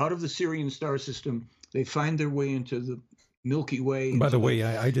out of the Sirian star system. They find their way into the Milky Way. By the way,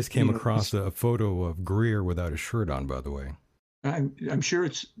 I just came across a photo of Greer without a shirt on, by the way. I'm sure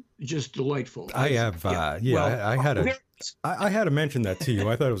it's just delightful. I have, I had to mention that to you.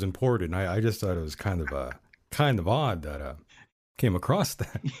 I thought it was important. I just thought it was kind of odd that came across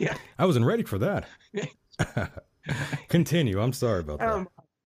that. Yeah. I wasn't ready for that. Continue. I'm sorry about that.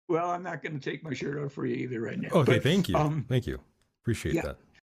 Well, I'm not going to take my shirt off for you either right now. Okay, thank you. Thank you. Appreciate that.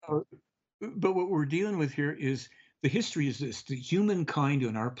 But what we're dealing with here is, the history is this: the humankind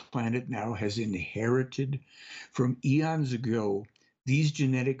on our planet now has inherited from eons ago these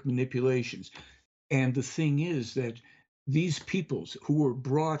genetic manipulations. And the thing is that these peoples who were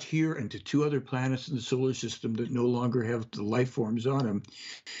brought here and to 2 other planets in the solar system that no longer have the life forms on them,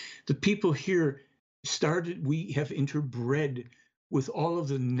 the people here we have interbred with all of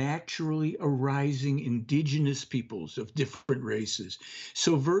the naturally arising indigenous peoples of different races.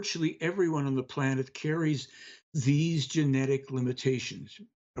 So virtually everyone on the planet carries these genetic limitations,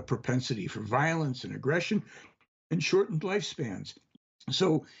 a propensity for violence and aggression, and shortened lifespans.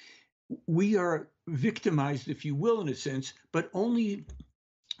 So we are victimized, if you will, in a sense, but only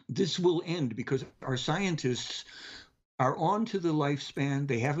this will end because our scientists are on to the lifespan.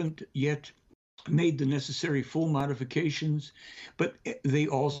 They haven't yet made the necessary full modifications, but they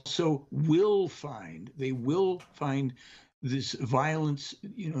also will find this violence,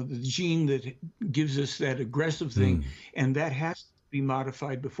 the gene that gives us that aggressive thing, and that has to be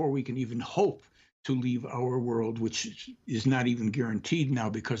modified before we can even hope to leave our world, which is not even guaranteed now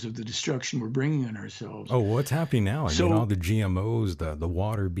because of the destruction we're bringing on ourselves. Oh, what's happening now? I mean, all the GMOs, the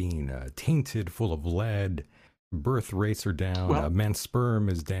water being tainted, full of lead, birth rates are down, men's sperm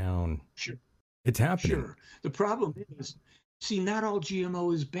is down. Sure. It's happening. Sure. The problem is, not all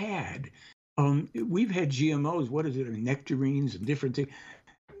GMO is bad. We've had GMOs, what is it, nectarines and different things.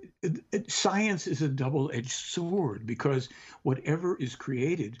 Science is a double-edged sword, because whatever is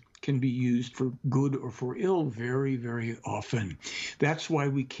created can be used for good or for ill very, very often. That's why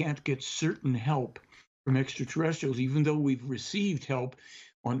we can't get certain help from extraterrestrials, even though we've received help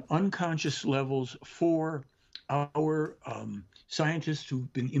on unconscious levels for our scientists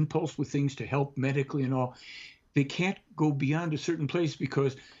who've been impulsed with things to help medically and all. They can't go beyond a certain place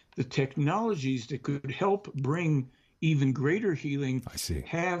because the technologies that could help bring even greater healing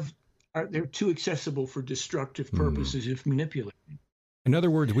they're too accessible for destructive purposes if manipulated. In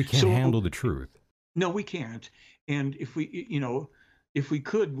other words, we can't handle the truth. No, we can't. And if we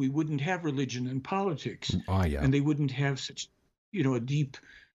could, we wouldn't have religion and politics. And they wouldn't have such, a deep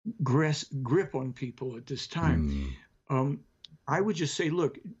grip on people at this time. I would just say,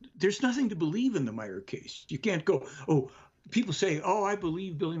 look, there's nothing to believe in the Meier case. You can't go, people say, I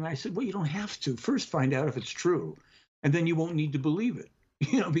believe Billy Meier. I said, well, you don't have to. First find out if it's true, and then you won't need to believe it.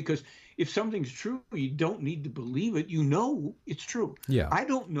 Because if something's true, you don't need to believe it. It's true. Yeah. I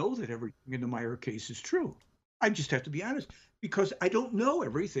don't know that everything in the Meier case is true. I just have to be honest, because I don't know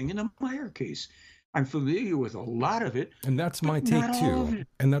everything in the Meier case. I'm familiar with a lot of it, and that's my take too.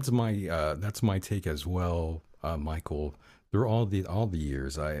 And that's my take as well, Michael. Through all the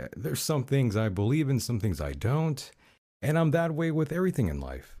years, there's some things I believe in, some things I don't. And I'm that way with everything in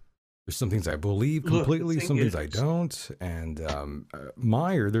life. There's some things I believe Look, the completely, thing some things I is, don't. And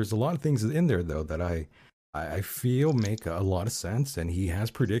Meier, there's a lot of things in there, though, that I feel make a lot of sense. And he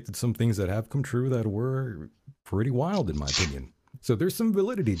has predicted some things that have come true that were pretty wild, in my opinion. So there's some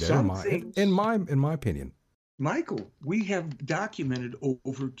validity there, some things, in my opinion. Michael, we have documented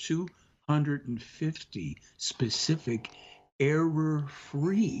over 250 specific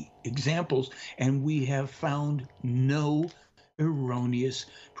error-free examples, and we have found no erroneous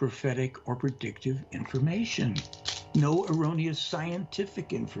prophetic or predictive information, no erroneous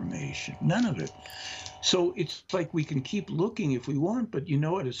scientific information, none of it. So it's like we can keep looking if we want, but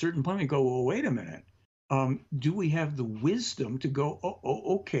at a certain point we go, well, wait a minute. Do we have the wisdom to go,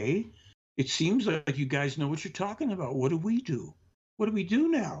 okay, it seems like you guys know what you're talking about. What do we do? What do we do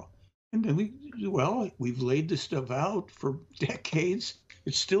now? And then we've laid this stuff out for decades.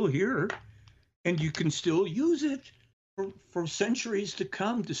 It's still here, and you can still use it for centuries to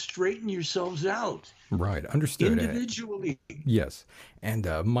come to straighten yourselves out. Right, understood. Individually. Yes. And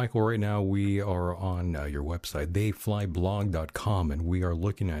Michael, right now we are on your website, theyflyblog.com, and we are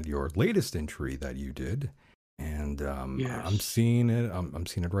looking at your latest entry that you did. And Yes. I'm seeing it. I'm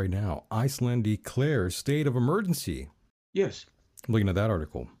seeing it right now. Iceland declares state of emergency. Yes. Looking at that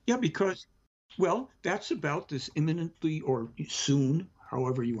article. Yeah, because, that's about this imminently or soon,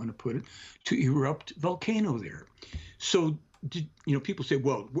 however you want to put it, to erupt volcano there. So, people say,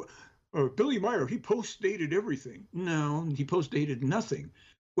 well, Billy Meier, he post-dated everything. No, he post-dated nothing.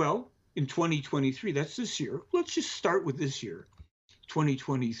 Well, in 2023, that's this year. Let's just start with this year.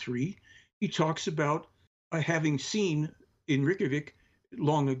 2023, he talks about having seen in Reykjavik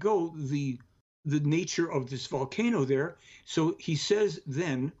long ago the nature of this volcano there. So he says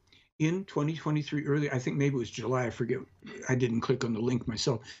then in 2023, early, I think maybe it was July, I forget. I didn't click on the link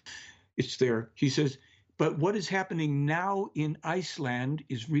myself. It's there. He says, but what is happening now in Iceland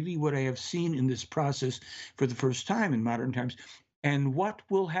is really what I have seen in this process for the first time in modern times. And what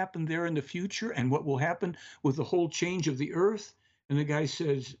will happen there in the future and what will happen with the whole change of the earth? And the guy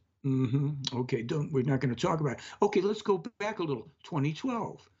says, okay, we're not going to talk about it. Okay, let's go back a little,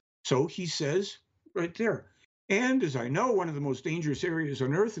 2012. So he says right there, and as I know, one of the most dangerous areas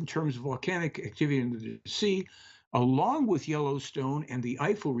on Earth in terms of volcanic activity in the sea, along with Yellowstone and the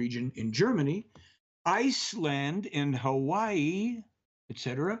Eifel region in Germany, Iceland and Hawaii,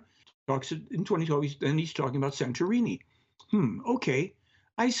 etc. Talks in 2012, then he's talking about Santorini. Okay,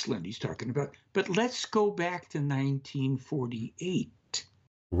 Iceland he's talking about. But let's go back to 1948.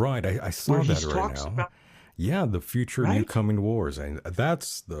 Right, I saw that right now. About, yeah, the future new coming wars. And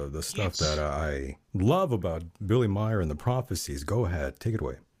that's the stuff that I love about Billy Meier and the prophecies. Go ahead, take it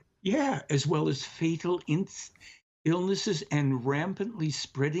away. Yeah, as well as fatal illnesses and rampantly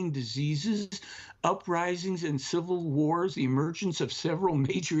spreading diseases, uprisings and civil wars, the emergence of several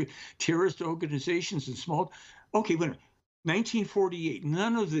major terrorist organizations and small. Okay, 1948,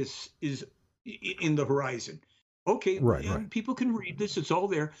 none of this is in the horizon. Okay, right. People can read this; it's all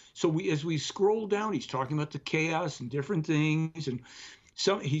there. So as we scroll down, he's talking about the chaos and different things, and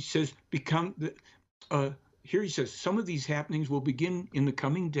he says here he says some of these happenings will begin in the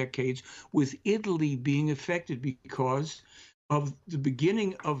coming decades, with Italy being affected because of the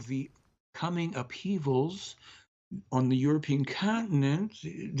beginning of the coming upheavals on the European continent,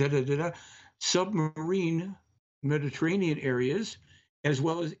 submarine Mediterranean areas, as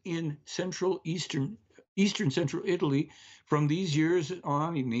well as in Eastern Central Italy. From these years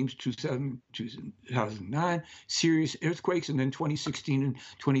on, he names 2009, serious earthquakes, and then 2016 and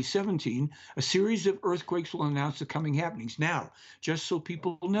 2017, a series of earthquakes will announce the coming happenings. Now, just so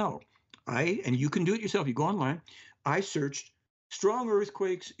people know, and you can do it yourself, you go online, I searched strong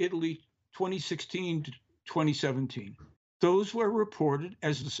earthquakes, Italy, 2016 to 2017. Those were reported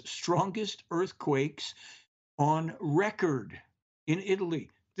as the strongest earthquakes on record in Italy.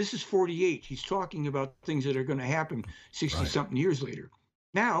 This is 48. He's talking about things that are going to happen 60-something years later.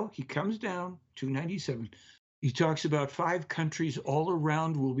 Now he comes down to 97. He talks about 5 countries all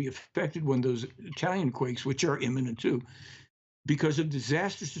around will be affected when those Italian quakes, which are imminent too, because of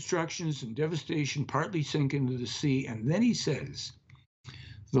disastrous destructions and devastation, partly sink into the sea. And then he says,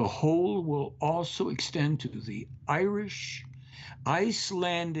 the whole will also extend to the Irish,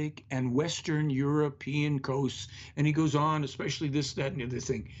 Icelandic, and Western European coasts. And he goes on, especially this, that, and the other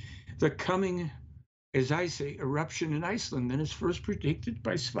thing. The coming, as I say, eruption in Iceland, then is first predicted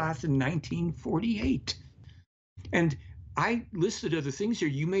by Svath in 1948. And I listed other things here.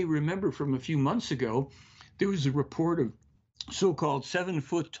 You may remember from a few months ago, there was a report of so-called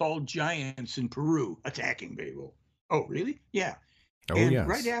 7-foot-tall giants in Peru attacking Babel. Oh, really? Yeah. Oh, and yes.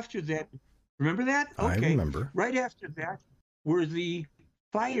 right after that, Remember that? I Okay. remember. Right after that were the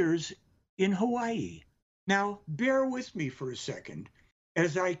fires in Hawaii. Now, bear with me for a second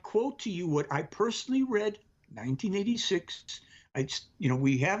as I quote to you what I personally read 1986.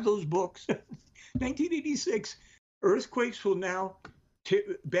 We have those books. 1986, earthquakes will now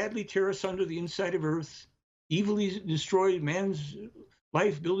badly tear us under the inside of Earth, evilly destroy man's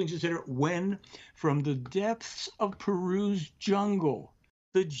life, buildings, etc. When from the depths of Peru's jungle,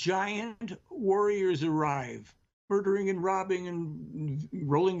 the giant warriors arrive, murdering and robbing and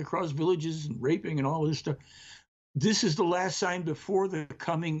rolling across villages and raping and all this stuff. This is the last sign before the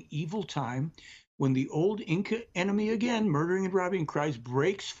coming evil time when the old Inca enemy again, murdering and robbing Christ,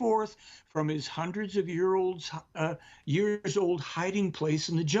 breaks forth from his hundreds of years old hiding place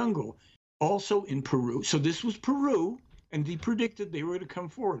in the jungle, also in Peru. So this was Peru, and he predicted they were going to come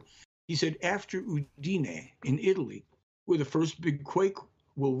forward. He said after Udine in Italy, where the first big quake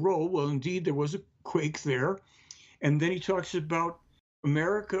will roll. Well, indeed, there was a quake there. And then he talks about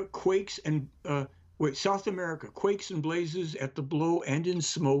America quakes and South America quakes and blazes at the blow and in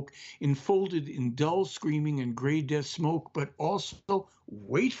smoke, enfolded in dull screaming and gray death smoke. But also,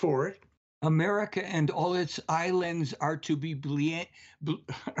 wait for it, America and all its islands are to be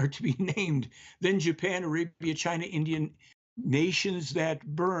named. Then Japan, Arabia, China, Indian nations that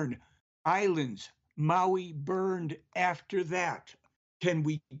burn. Islands, Maui burned after that. Can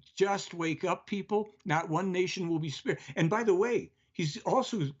we just wake up, people? Not one nation will be spared. And by the way, he's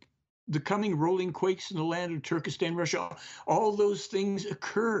also the coming rolling quakes in the land of Turkestan, Russia. All those things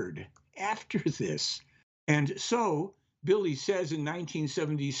occurred after this. And so Billy says in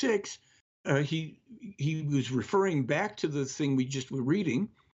 1976, he was referring back to the thing we just were reading.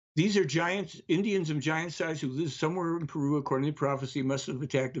 These are giants, Indians of giant size who live somewhere in Peru, according to prophecy, must have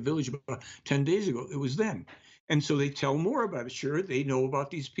attacked a village about 10 days ago. It was then. And so they tell more about it. Sure, they know about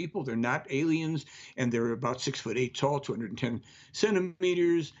these people. They're not aliens, and they're about 6'8" tall, 210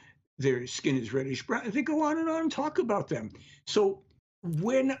 centimeters. Their skin is reddish brown. They go on and talk about them. So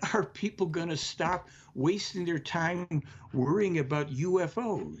when are people going to stop wasting their time worrying about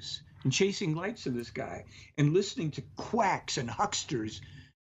UFOs and chasing lights in the sky and listening to quacks and hucksters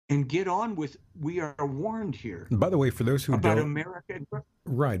and get on with, we are warned here. By the way, for those who about don't, America.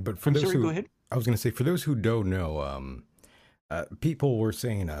 right? But for I'm those sorry, who, go ahead. I was going to say, for those who don't know, people were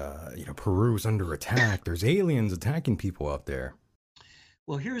saying, Peru's under attack. There's aliens attacking people out there.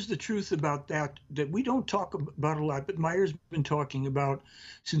 Well, here's the truth about that we don't talk about a lot, but Meier's been talking about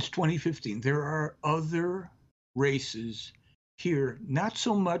since 2015. There are other races here,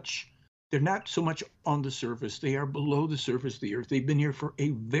 they're not so much on the surface. They are below the surface of the earth. They've been here for a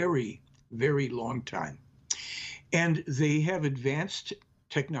very, very long time. And they have advanced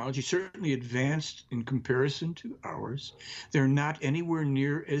technology, certainly advanced in comparison to ours. They're not anywhere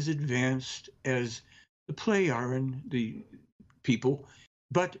near as advanced as the Playaran, the people.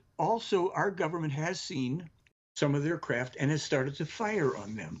 But also our government has seen some of their craft and has started to fire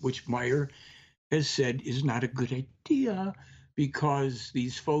on them, which Meier has said is not a good idea because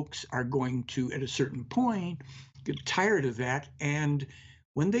these folks are going to, at a certain point, get tired of that. And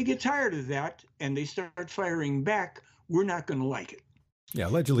when they get tired of that and they start firing back, we're not going to like it. Yeah,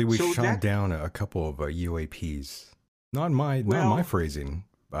 allegedly we shot down a couple of UAPs. Not my phrasing.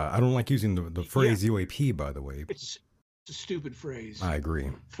 I don't like using the phrase UAP, by the way. It's a stupid phrase. I agree.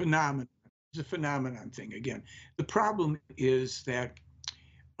 Phenomenon. It's a phenomenon thing again. The problem is that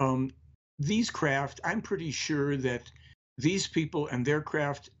these craft, I'm pretty sure that these people and their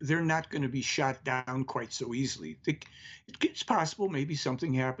craft, they're not going to be shot down quite so easily. It's possible maybe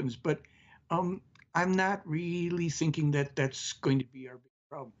something happens, but I'm not really thinking that that's going to be our big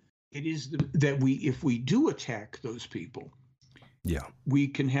problem. It is that if we do attack those people, we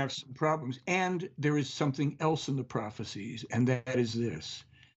can have some problems. And there is something else in the prophecies, and that is this.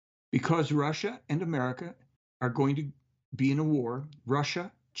 Because Russia and America are going to be in a war,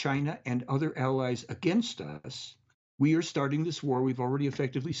 Russia, China, and other allies against us, we are starting this war. We've already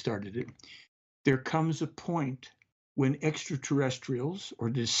effectively started it. There comes a point when extraterrestrials or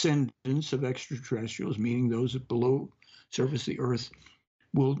descendants of extraterrestrials, meaning those below surface of the earth,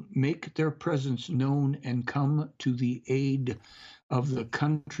 will make their presence known and come to the aid of the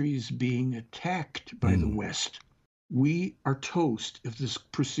countries being attacked by the West. We are toast if this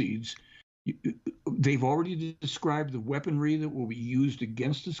proceeds. They've already described the weaponry that will be used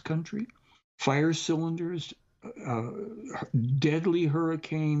against this country, fire cylinders, deadly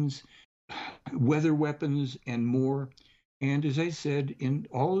hurricanes, weather weapons, and more. And as I said, in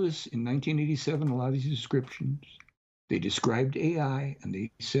all of this, in 1987, a lot of these descriptions, they described AI, and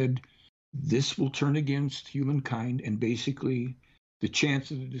they said, this will turn against humankind, and basically the chance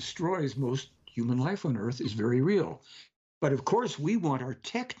that it destroys most human life on Earth is very real. But of course, we want our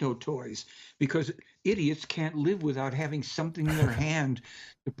techno toys because idiots can't live without having something in their hand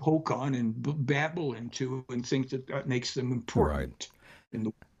to poke on and babble into and think that that makes them important. In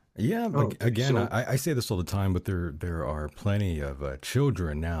the Yeah, but oh, again, so I say this all the time, but there are plenty of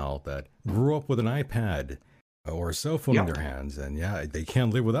children now that grew up with an iPad or a cell phone in yeah, their hands, and yeah, they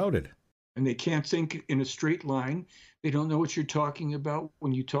can't live without it. and they can't think in a straight line. They don't know what you're talking about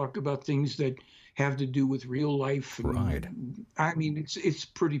when you talk about things that have to do with real life. Right. And I mean, it's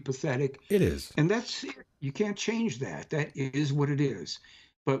pretty pathetic. It is. And that's you can't change that. That is what it is.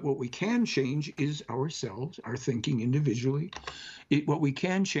 But what we can change is ourselves, our thinking individually. What we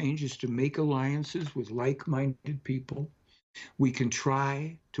can change is to make alliances with like-minded people. We can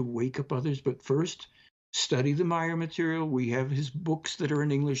try to wake up others, but first study the Meier material. We have his books that are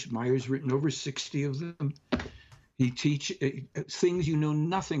in English. Meier's written over 60 of them. He teach things you know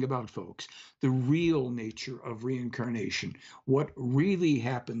nothing about, folks. The real nature of reincarnation, what really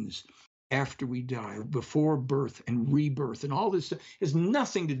happens after we die, before birth and rebirth, and all this stuff has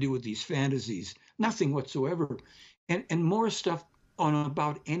nothing to do with these fantasies, nothing whatsoever, and more stuff on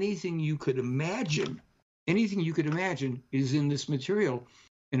about anything you could imagine. Anything you could imagine is in this material,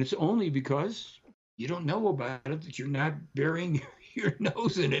 and it's only because you don't know about it that you're not burying your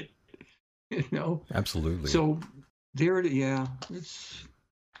nose in it. You know. Absolutely. So there it, yeah, it's,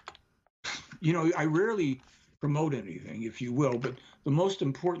 I rarely promote anything, if you will, but the most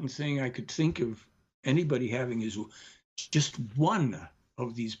important thing I could think of anybody having is just one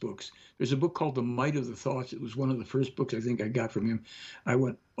of these books. There's a book called The Might of the Thoughts. It was one of the first books I think I got from him. I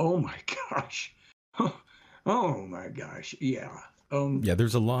went, oh my gosh. Oh my gosh. Yeah. Yeah,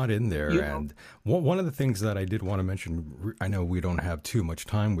 there's a lot in there. And one of the things that I did want to mention, I know we don't have too much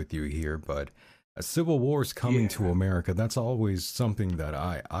time with you here, but a civil war is coming to America. That's always something that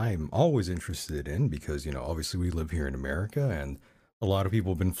I'm always interested in because, obviously we live here in America and a lot of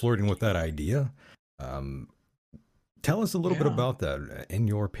people have been flirting with that idea. Tell us a little bit about that, in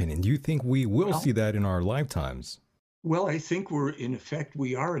your opinion. Do you think we will see that in our lifetimes? Well, I think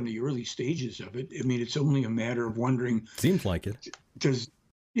we are in the early stages of it. I mean, it's only a matter of wondering. Seems like it. There's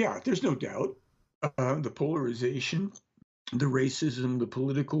no doubt. The polarization, the racism, the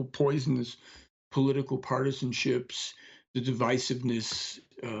political poisonous political partisanships, the divisiveness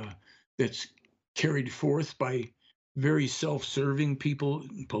that's carried forth by very self-serving people,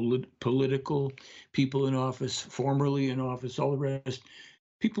 political people in office, formerly in office, all the rest.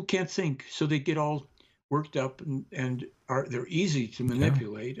 People can't think, so they get all worked up and they're easy to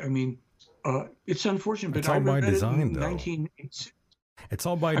manipulate. Yeah. I mean, it's unfortunate, but it's all by design, though. It's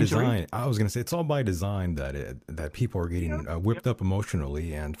all by design. I was going to say it's all by design that people are getting whipped up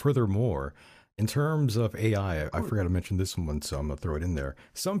emotionally, and furthermore, in terms of AI, I forgot to mention this one, so I'm going to throw it in there.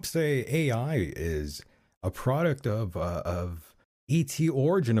 Some say AI is a product of ET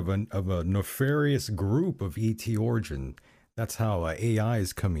origin, of a nefarious group of ET origin. That's how AI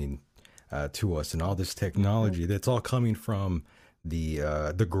is coming to us, and all this technology that's all coming from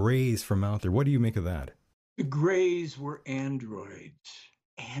the Greys from out there. What do you make of that? The Greys were androids,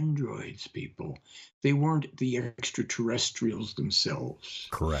 people. They weren't the extraterrestrials themselves.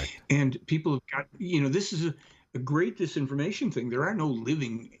 Correct. And people have got, this is a great disinformation thing. There are no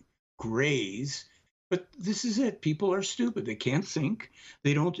living Greys, but this is it. People are stupid. They can't think.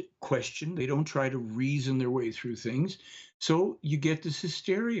 They don't question. They don't try to reason their way through things. So you get this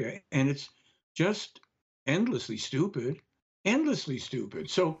hysteria, and it's just endlessly stupid.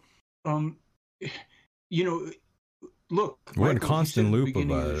 So, look, we're in a constant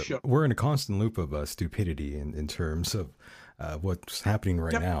loop of stupidity in terms of what's happening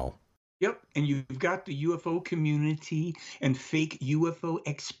right now. Yep, and you've got the UFO community and fake UFO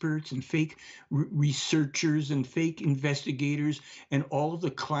experts and fake researchers and fake investigators and all of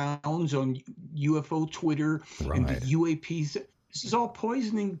the clowns on UFO Twitter and the UAPs. This is all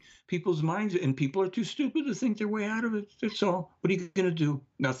poisoning people's minds, and people are too stupid to think their way out of it. That's all. What are you going to do?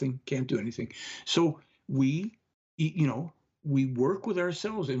 Nothing. Can't do anything. So we work with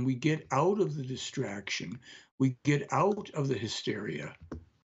ourselves, and we get out of the distraction. We get out of the hysteria.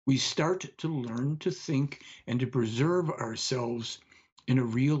 We start to learn to think and to preserve ourselves in a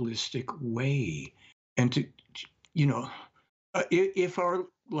realistic way. And to, if our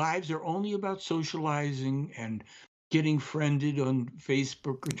lives are only about socializing and getting friended on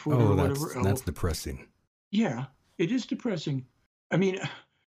Facebook or Twitter or whatever else. That's depressing. Yeah, it is depressing. I mean,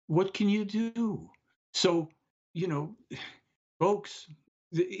 what can you do? So, folks,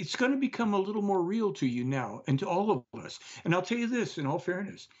 it's going to become a little more real to you now and to all of us. And I'll tell you this in all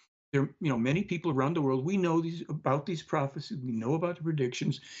fairness, there, many people around the world, we know about these prophecies, we know about the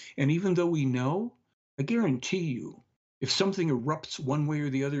predictions, and even though we know, I guarantee you, if something erupts one way or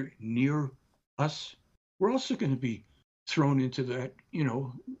the other near us, we're also going to be thrown into that,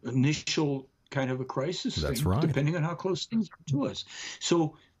 initial kind of a crisis That's thing, right. depending on how close things are to us.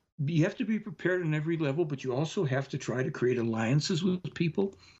 So you have to be prepared on every level, but you also have to try to create alliances with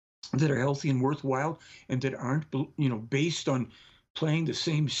people that are healthy and worthwhile, and that aren't, based on playing the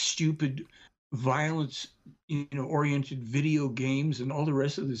same stupid violence, oriented video games and all the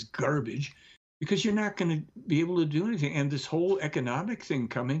rest of this garbage, because you're not going to be able to do anything. And this whole economic thing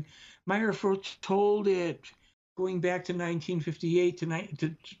coming, Meier foretold it going back to 1958 to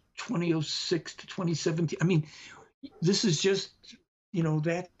 2006 to 2017. I mean, this is just,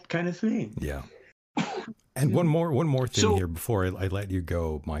 that kind of thing. Yeah. And one more thing So- here before I let you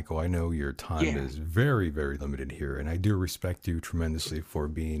go, Michael. I know your time Yeah. is very, very limited here, and I do respect you tremendously for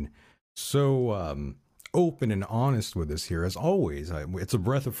being so open and honest with us here. As always, it's a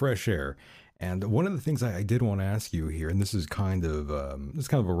breath of fresh air. And one of the things I did want to ask you here, and this is kind of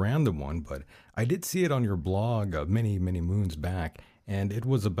a random one, but I did see it on your blog many moons back, and it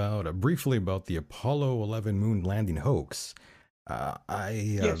was briefly about the Apollo 11 moon landing hoax.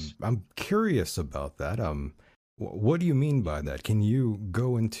 Yes. I'm curious about that. What do you mean by that? Can you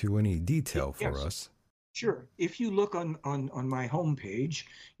go into any detail for Yes. us? Sure. If you look on my homepage,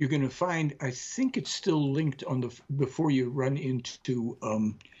 you're going to find, I think it's still linked before you run into,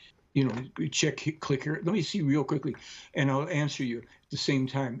 click here. Let me see real quickly, and I'll answer you at the same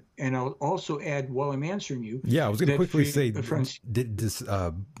time. And I'll also add, while I'm answering you. Yeah, I was going to quickly say, Francis,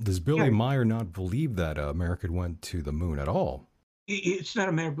 does Billy Yeah. Meier not believe that America went to the moon at all? it's not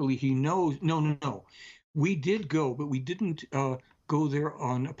a matter of belief. He knows. No. We did go, but we didn't go there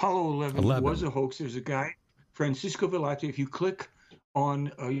on Apollo 11. Was a hoax. There's a guy, Francisco Velate. If you click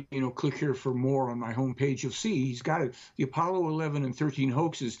on, click here for more on my homepage, you'll see he's got it. The Apollo 11 and 13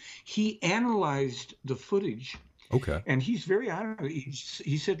 hoaxes. He analyzed the footage. Okay. And he's very honest.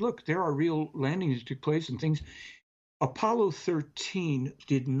 He said, look, there are real landings that took place and things. Apollo 13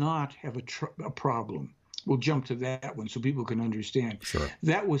 did not have a problem. We'll jump to that one so people can understand. Sure.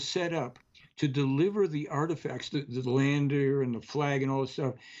 That was set up to deliver the artifacts, the lander and the flag and all this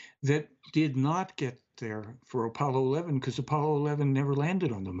stuff, that did not get there for Apollo 11, because Apollo 11 never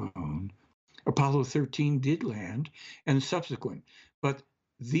landed on the moon. Apollo 13 did land, and subsequent. But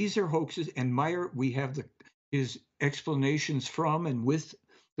these are hoaxes, and Meier, we have his explanations from and with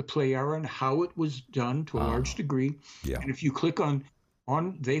the Pleiara and how it was done to a large degree. Yeah. And if you click on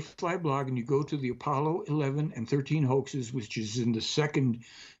They Fly blog and you go to the Apollo 11 and 13 hoaxes, which is in the second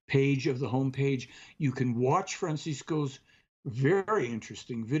page of the homepage, you can watch Francisco's very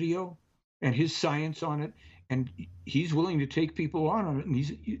interesting video and his science on it. And he's willing to take people on it. And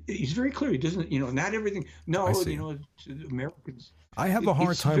he's very clear. He doesn't, not everything. No, Americans. I have a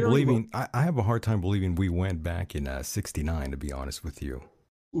hard It's time very believing. I have a hard time believing we went back in '69. To be honest with you,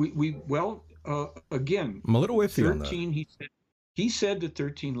 Again, I'm a little iffy 13. on that. He said that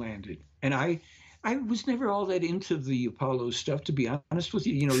 13 landed, and I was never all that into the Apollo stuff, to be honest with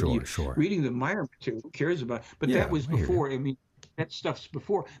you. Sure. Reading the Meier material, who cares about? But Yeah, that was I hear before. I mean, that stuff's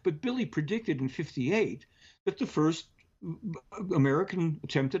before. But Billy predicted in '58 that the first American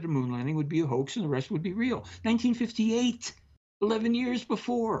attempt at a moon landing would be a hoax, and the rest would be real. 1958, 11 years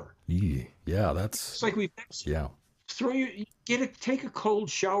before. Yeah, that's. It's like Yeah. Take a cold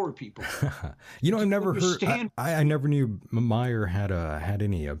shower, people. I've never heard. Understand. I never knew Meier had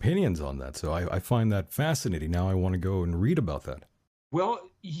any opinions on that. So I find that fascinating. Now I want to go and read about that. Well,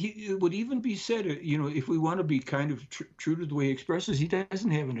 it would even be said, if we want to be kind of true to the way he expresses, he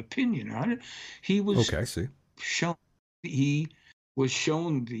doesn't have an opinion on it. He was Okay, I see. shown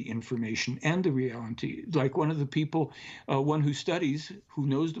the information and the reality. Like one of the people, one who studies, who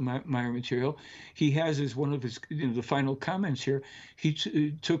knows the Meier material, he has as one of his the final comments here. He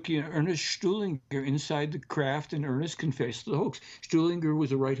took Ernest Stuhlinger inside the craft, and Ernest confessed the hoax. Stuhlinger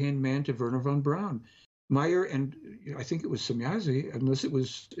was a right-hand man to Werner von Braun. Meier and I think it was Semyazi, unless it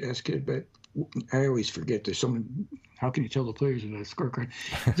was Asked, but I always forget. There's someone. How can you tell the players in that scorecard?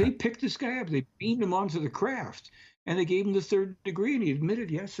 They picked this guy up. They beamed him onto the craft, and they gave him the third degree. And he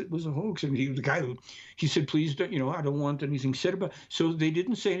admitted, yes, it was a hoax. And the guy he said, please don't. I don't want anything said about it. So they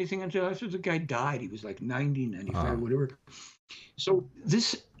didn't say anything until after the guy died. He was like 90, 95, whatever. So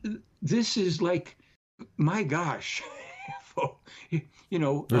this is like, my gosh.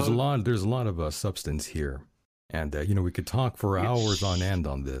 There's a lot of substance here, and we could talk for hours on end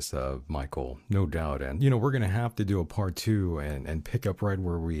on this, Michael, no doubt. And we're gonna have to do a part 2 and pick up right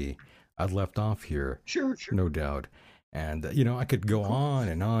where I'd left off here. Sure. No doubt. And, I could go on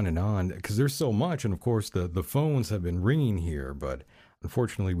and on and on because there's so much. And of course, the phones have been ringing here, but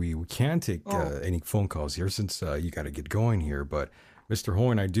unfortunately, we can't take any phone calls here since you got to get going here. But Mr.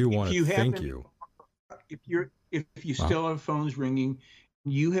 Horn, I do want to thank you. If you still have phones ringing,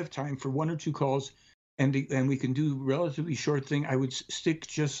 you have time for one or two calls, and we can do relatively short thing. I would stick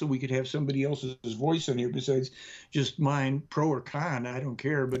just so we could have somebody else's voice on here besides just mine, pro or con. I don't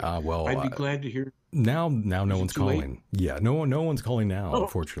care, but I'd be glad to hear. Now no one's calling. Late? Yeah, no one's calling now,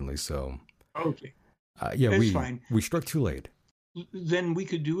 unfortunately. So okay, that's fine. We struck too late. Then we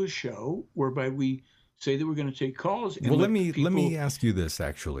could do a show whereby we say that we're going to take calls. And let me ask you this.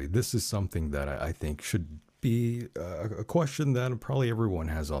 Actually, this is something that I think should be a question that probably everyone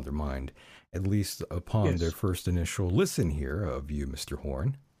has on their mind, at least upon their first initial listen here of you, Mr.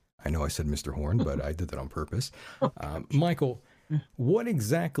 Horn. I know I said Mr. Horn, but I did that on purpose. Michael, what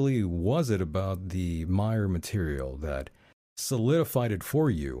exactly was it about the Meier material that solidified it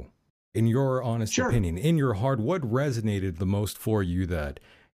for you, in your honest opinion, in your heart? What resonated the most for you that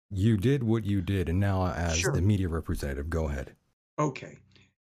you did what you did? And now as the media representative, go ahead. Okay.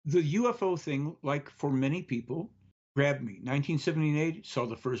 The UFO thing, like for many people, grabbed me. 1978, saw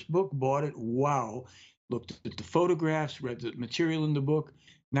the first book, bought it. Wow. Looked at the photographs, read the material in the book.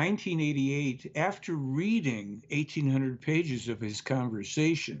 1988, after reading 1,800 pages of his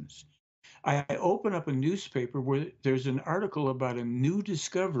conversations, I open up a newspaper where there's an article about a new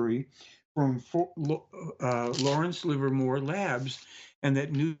discovery from Lawrence Livermore Labs, and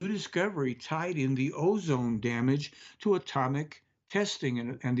that new discovery tied in the ozone damage to atomic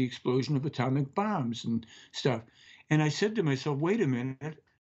testing and the explosion of atomic bombs and stuff. And I said to myself, wait a minute,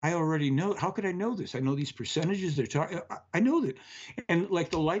 I already know. How could I know this? I know these percentages they're talking. I know that. And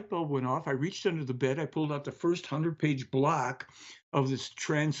like the light bulb went off, I reached under the bed. I pulled out the first 100-page block of this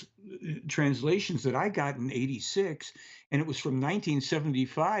translations that I got in 86. And it was from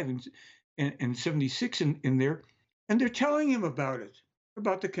 1975 and 76 in there. And they're telling him about it,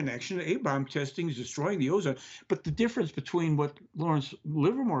 about the connection. A-bomb testing is destroying the ozone. But the difference between what Lawrence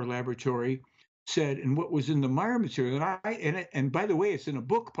Livermore Laboratory said and what was in the Meier material, and by the way, it's in a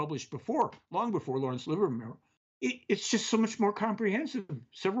book published long before Lawrence Livermore. It's just so much more comprehensive,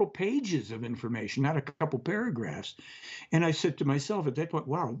 several pages of information, not a couple paragraphs. And I said to myself at that point,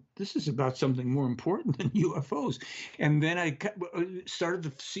 wow, this is about something more important than UFOs. And then I started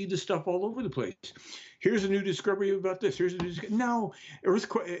to see the stuff all over the place. Here's a new discovery about this. Here's a new discovery. No,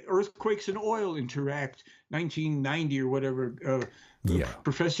 earthquakes and oil interact, 1990 or whatever.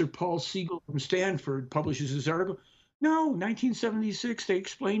 Professor Paul Siegel from Stanford publishes this article. No, 1976, they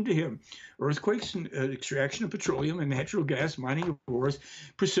explained to him earthquakes and extraction of petroleum and natural gas, mining of ores,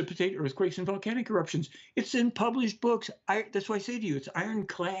 precipitate earthquakes and volcanic eruptions. It's in published books. That's why I say to you, it's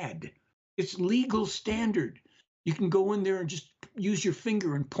ironclad. It's legal standard. You can go in there and just use your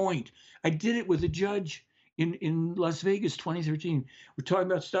finger and point. I did it with a judge in Las Vegas, 2013. We're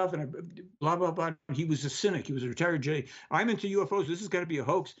talking about stuff and blah, blah, blah. He was a cynic. He was a retired judge. I'm into UFOs. This has got to be a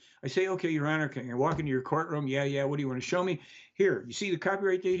hoax. I say, okay, Your Honor, can I walk into your courtroom? Yeah. What do you want to show me? Here, you see the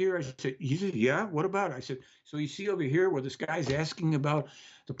copyright date here? He said, yeah, what about it? I said, so you see over here where this guy's asking about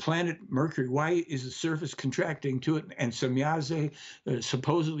the planet Mercury, why is the surface contracting to it? And Semyaze,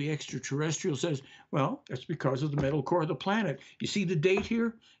 supposedly extraterrestrial, says, well, that's because of the metal core of the planet. You see the date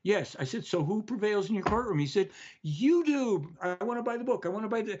here? Yes. I said, so who prevails in your courtroom? He said, you do. I want to buy the book. I want to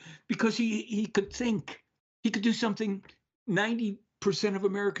buy because he could think. He could do something 90% of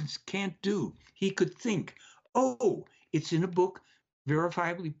Americans can't do. He could think, oh, it's in a book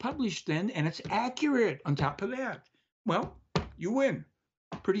verifiably published then, and it's accurate on top of that. Well, you win.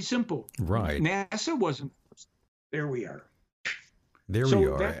 Pretty simple. Right. NASA wasn't. There we are. We are.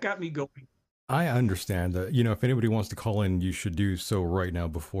 So that got me going. I understand that, if anybody wants to call in, you should do so right now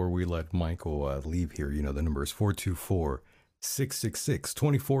before we let Michael leave here. The number is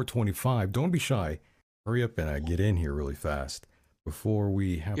 424-666-2425. Don't be shy. Hurry up and get in here really fast before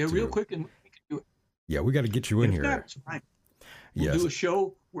we have to. Yeah, real quick. And we can do it. Yeah, we got to get you in here. That's fine. We'll do a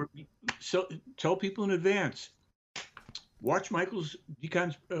show where we tell people in advance. Watch Michael's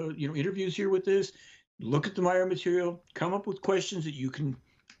Decon's interviews here with this. Look at the Meier material. Come up with questions that you can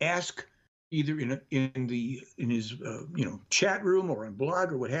ask either in his chat room or on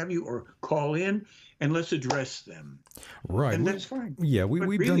blog or what have you, or call in and let's address them. Right, and that's fine. Yeah,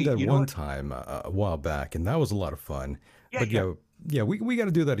 we've done that one time a while back, and that was a lot of fun. Yeah, we got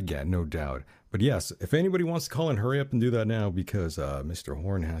to do that again, no doubt. But yes, if anybody wants to call in, hurry up and do that now because Mr.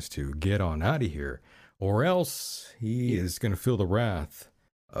 Horn has to get on out of here, or else he is going to feel the wrath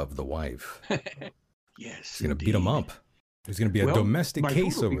of the wife. Yes, he's going to beat him up. There's going to be a domestic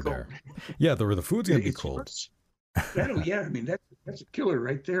case over there. Yeah, the food's going to be cold. Yeah, I mean that's a killer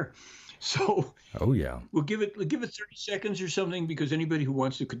right there. So Oh, yeah. we'll give it 30 seconds or something because anybody who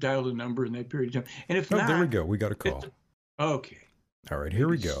wants to could dial the number in that period of time. And if Oh, there we not, go. We got a call. okay, All right, here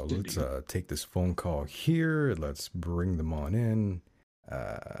we maybe go. Let's Cindy. take this phone call here. Let's bring them on in.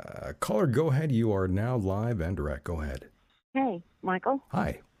 Caller, go ahead. You are now live and direct. Go ahead. Hey, Michael.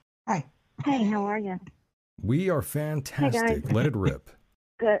 Hi. Hi. Hey, how are you? We are Hey, fantastic. guys. Let it rip.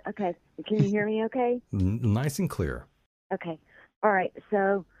 Good. Okay. Can you hear me okay? Nice and clear. Okay. All right.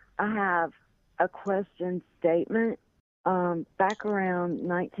 So I have a question statement. Back around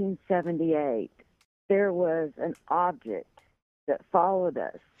 1978, there was an object that followed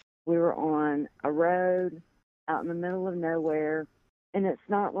us. We were on a road out in the middle of nowhere. And it's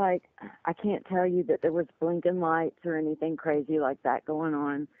not like, I can't tell you that there was blinking lights or anything crazy like that going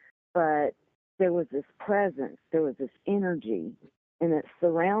on, but there was this presence, there was this energy, and it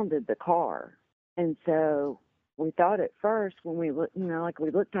surrounded the car. And so we thought at first when we looked, like we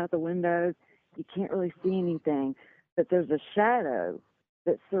looked out the windows, you can't really see anything, but there's a shadow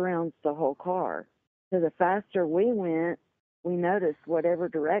that surrounds the whole car. So the faster we went, we noticed whatever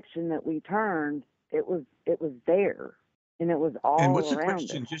direction that we turned, it was there. And it was And all what's the around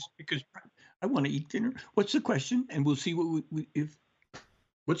question? us. Just because I want to eat dinner. What's the question? And we'll see what if.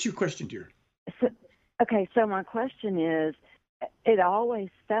 What's your question, dear? So my question is, it always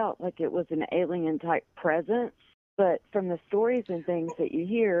felt like it was an alien type presence, but from the stories and things that you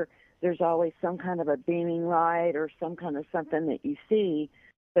hear, there's always some kind of a beaming light or some kind of something that you see,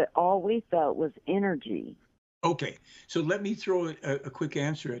 but all we felt was energy. Okay, so let me throw a quick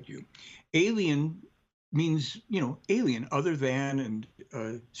answer at you. Alien means, alien, other than,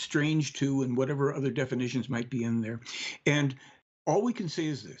 and strange to, and whatever other definitions might be in there. And all we can say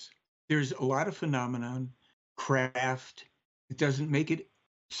is this: there's a lot of phenomenon, craft. It doesn't make it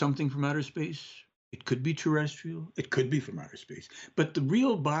something from outer space. It could be terrestrial. It could be from outer space. But the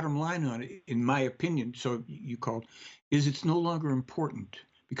real bottom line on it, in my opinion, so you called, is it's no longer important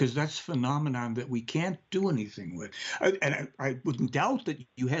because that's phenomenon that we can't do anything with. I wouldn't doubt that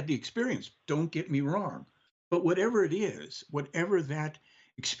you had the experience. Don't get me wrong. But whatever it is, whatever that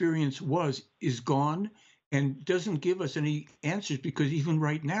experience was, is gone and doesn't give us any answers because even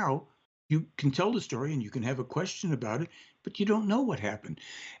right now, you can tell the story and you can have a question about it, but you don't know what happened.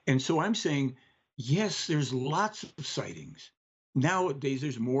 And so I'm saying, yes, there's lots of sightings. Nowadays,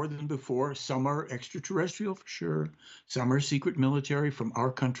 there's more than before. Some are extraterrestrial for sure. Some are secret military from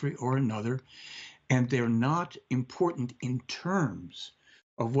our country or another. And they're not important in terms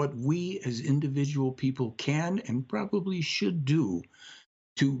of what we as individual people can and probably should do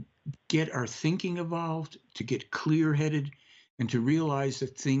to get our thinking evolved, to get clear headed, and to realize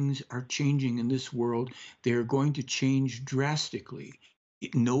that things are changing in this world. They're going to change drastically.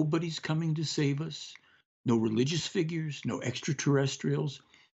 Nobody's coming to save us, no religious figures, no extraterrestrials.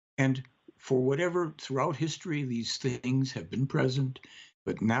 And for whatever, throughout history, these things have been present.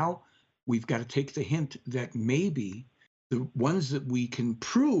 But now we've got to take the hint that maybe the ones that we can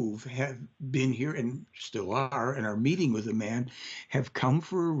prove have been here and still are and are meeting with a man have come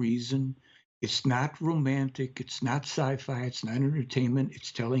for a reason. It's not romantic. It's not sci-fi. It's not entertainment.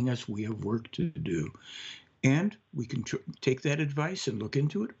 It's telling us we have work to do. And we can take that advice and look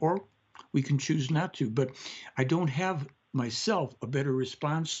into it, or we can choose not to. But I don't have myself a better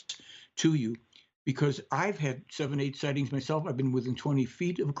response to you because I've had 7, 8 sightings myself. I've been within 20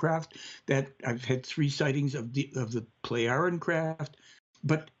 feet of a craft. That I've had 3 sightings of the Pleiaren craft.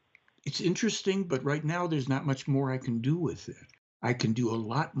 But it's interesting. But right now, there's not much more I can do with it. I can do a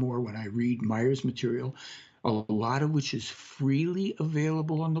lot more when I read Meier's material, a lot of which is freely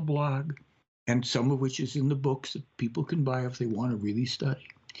available on the blog, and some of which is in the books that people can buy if they want to really study.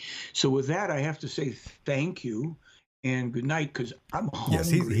 So with that, I have to say thank you and good night because I'm hungry. Yes,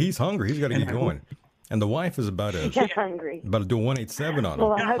 he's hungry. He's got to And get I going. And the wife is about to Hungry. do a 187 on him.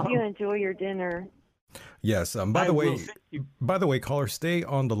 Well, I hope you enjoy your dinner. Yes. By I the will, way, thank you. caller, stay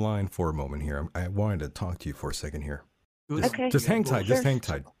on the line for a moment here. I wanted to talk to you for a second here. Good. Okay. Just hang tight. Sure. Just hang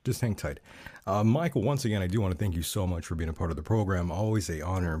tight. Just hang tight. Michael, once again, I do want to thank you so much for being a part of the program. Always a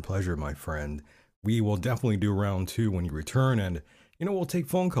honor and pleasure, my friend. We will definitely do round 2 when you return, and we'll take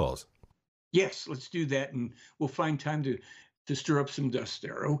phone calls. Yes, let's do that, and we'll find time to stir up some dust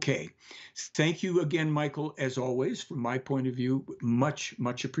there. Okay. Thank you again, Michael, as always, from my point of view. Much,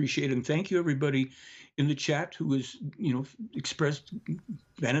 much appreciated. And thank you, everybody in the chat who has, expressed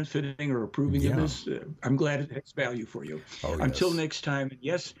benefiting or approving of this. I'm glad it has value for you. Oh, Until yes. next time. And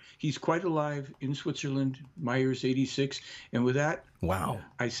yes, he's quite alive in Switzerland. Meier's 86. And with that, Wow.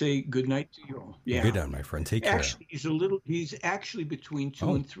 I say good night to you all. Yeah. Good night, my friend. Take care. Actually, he's actually between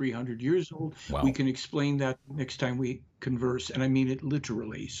 200 and 300 years old. Wow. We can explain that next time we converse, and I mean it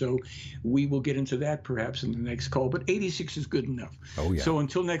literally. So we will get into that perhaps in the next call, but 86 is good enough. Oh, yeah. So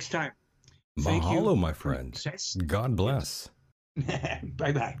until next time, thank you. Mahalo, my friend. God bless.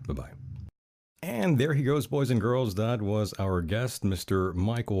 Bye-bye. Bye-bye. And there he goes, boys and girls. That was our guest, Mr.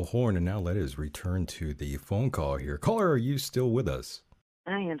 Michael Horn. And now let us return to the phone call here. Caller, are you still with us?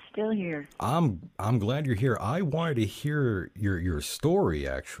 I am still here. I'm glad you're here. I wanted to hear your story.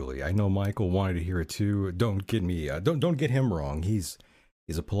 Actually, I know Michael wanted to hear it too. Don't get me don't get him wrong. He's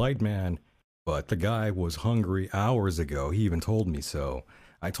a polite man, but the guy was hungry hours ago. He even told me so.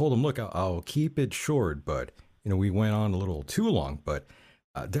 I told him, look, I'll keep it short, but we went on a little too long. But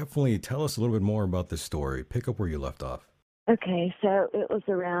definitely tell us a little bit more about this story. Pick up where you left off. Okay, so it was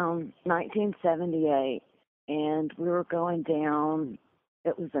around 1978, and we were going down.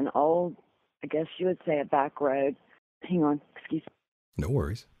 It was an old, I guess you would say, a back road. Hang on, excuse me. No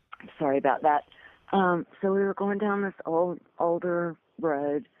worries. Sorry about that. So we were going down this older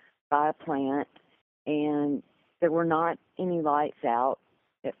road by a plant, and there were not any lights out.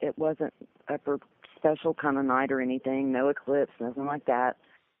 It wasn't a special kind of night or anything, no eclipse, nothing like that.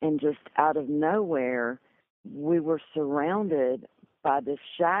 And just out of nowhere, we were surrounded by this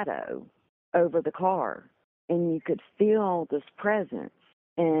shadow over the car, and you could feel this presence.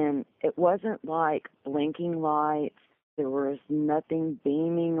 And it wasn't like blinking lights. There was nothing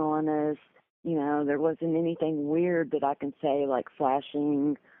beaming on us. There wasn't anything weird that I can say, like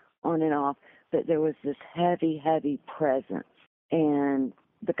flashing on and off. But there was this heavy, heavy presence. And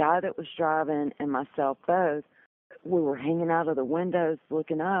the guy that was driving and myself both, we were hanging out of the windows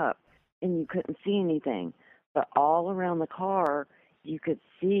looking up, and you couldn't see anything. But all around the car, you could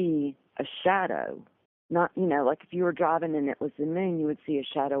see a shadow. Not, like if you were driving and it was the moon, you would see a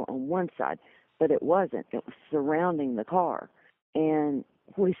shadow on one side, but it wasn't. It was surrounding the car. And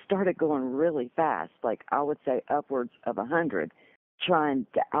we started going really fast, like I would say upwards of 100, trying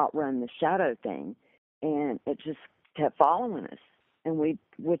to outrun the shadow thing. And it just kept following us. And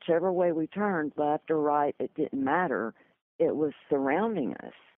whichever way we turned, left or right, it didn't matter. It was surrounding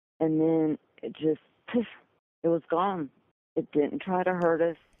us. And then it just, it was gone. It didn't try to hurt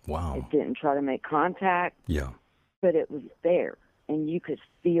us. Wow. It didn't try to make contact. Yeah. But it was there, and you could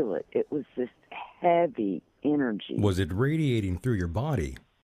feel it. It was this heavy energy. Was it radiating through your body?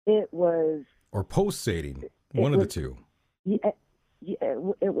 It was. Or pulsating? One of the two. Yeah,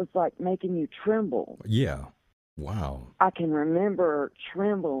 it was like making you tremble. Yeah. Wow. I can remember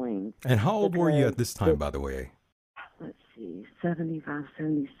trembling. And how old were you at this time, by the way? Let's see, 75,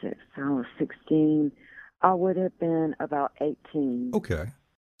 76. I was 16. I would have been about 18. Okay.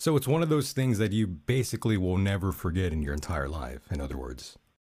 So it's one of those things that you basically will never forget in your entire life, in other words.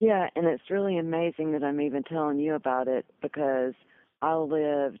 Yeah, and it's really amazing that I'm even telling you about it, because I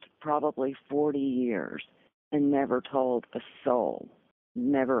lived probably 40 years and never told a soul.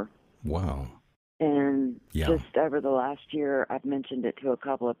 Never. Wow. And just over the last year, I've mentioned it to a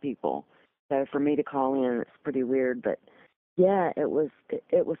couple of people. So for me to call in, it's pretty weird, but yeah, it was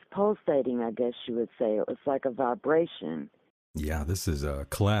pulsating, I guess you would say. It was like a vibration. Yeah, this is a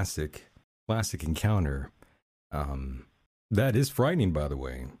classic encounter. That is frightening, by the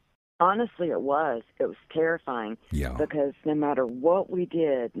way. Honestly, it was. It was terrifying. Yeah. Because no matter what we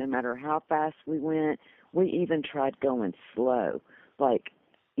did, no matter how fast we went, we even tried going slow, like,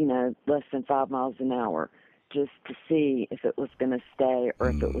 less than 5 miles an hour, just to see if it was going to stay or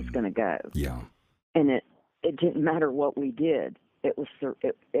if it was going to go. Yeah. And it didn't matter what we did. It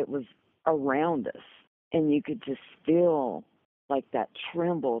was around us, and you could just feel like that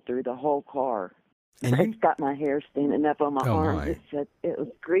tremble through the whole car. And It's got my hair standing up on my arms. It was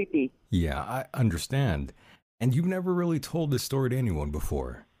creepy. Yeah, I understand. And you've never really told this story to anyone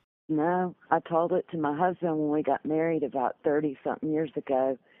before. No, I told it to my husband when we got married about 30-something years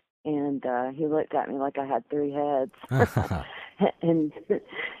ago, and he looked at me like I had 3 heads. and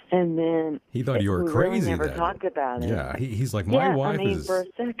then he thought you were we crazy. Really never then. talked about it. Yeah, he's like, my wife is. For a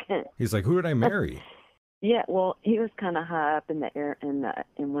second. He's like, who did I marry? Yeah, well, he was kind of high up in the air in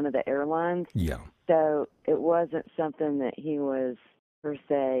one of the airlines. Yeah. So it wasn't something that he was per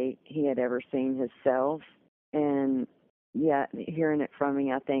se he had ever seen himself, and yeah, hearing it from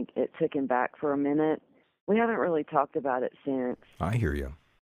me, I think it took him back for a minute. We haven't really talked about it since. I hear you.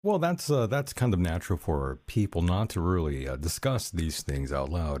 Well, that's kind of natural for people not to really discuss these things out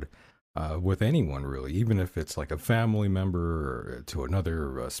loud. with anyone really, even if it's like a family member or to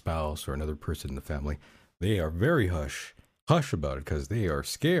another spouse or another person in the family. They are very hush about it because they are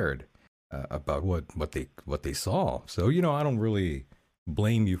scared about what they saw. So I don't really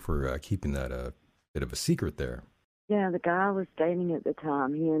blame you for keeping that a bit of a secret there. Yeah, the guy I was dating at the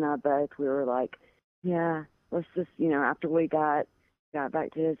time, he and I both, we were like, yeah, let's just, after we got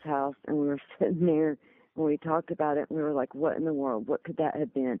back to his house and we were sitting there and we talked about it, and we were like, what in the world? What could that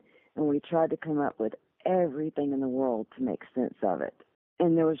have been? And we tried to come up with everything in the world to make sense of it.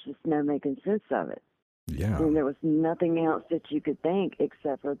 And there was just no making sense of it. Yeah. And there was nothing else that you could think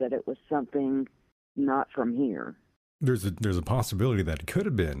except for that it was something not from here. There's a possibility that it could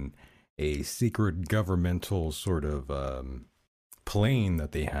have been a secret governmental sort of plane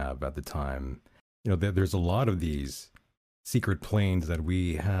that they have at the time. There's a lot of these secret planes that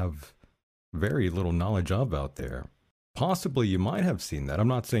we have very little knowledge of out there. Possibly you might have seen that. I'm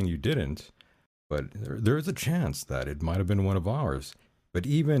not saying you didn't, but there is a chance that it might have been one of ours. But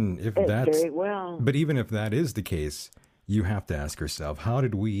even if even if that is the case, you have to ask yourself, how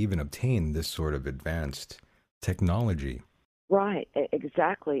did we even obtain this sort of advanced technology? Right,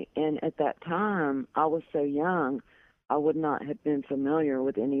 exactly. And at that time, I was so young, I would not have been familiar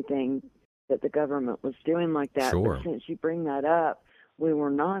with anything that the government was doing like that. Sure. But since you bring that up, we were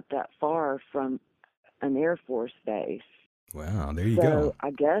not that far from an Air Force base. Wow, there you so go.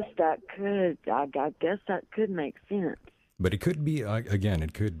 I guess that could make sense. But it could be, again,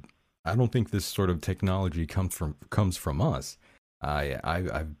 it could, I don't think this sort of technology comes from us.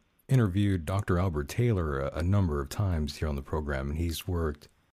 I've interviewed Dr. Albert Taylor a number of times here on the program, and he's worked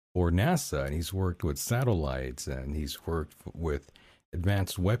for NASA, and he's worked with satellites, and he's worked with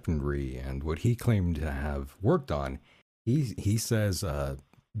advanced weaponry, and what he claimed to have worked on, he says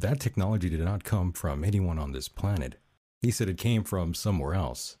that technology did not come from anyone on this planet. He said it came from somewhere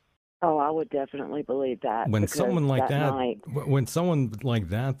else. Oh, I would definitely believe that. When someone like when someone like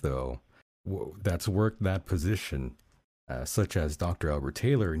that, though, that's worked that position, such as Dr. Albert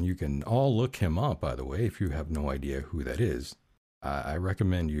Taylor, and you can all look him up, by the way, if you have no idea who that is. I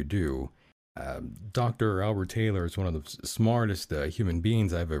recommend you do. Dr. Albert Taylor is one of the smartest human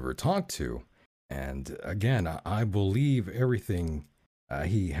beings I've ever talked to. And again, I believe everything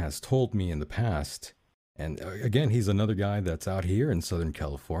he has told me in the past. And again, he's another guy that's out here in Southern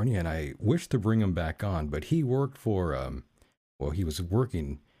California, and I wish to bring him back on, but he worked for, he was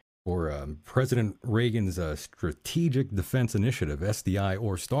working for President Reagan's Strategic Defense Initiative, SDI,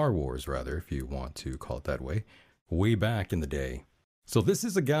 or Star Wars, rather, if you want to call it that way back in the day. So this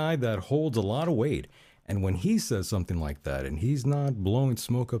is a guy that holds a lot of weight, and when he says something like that, and he's not blowing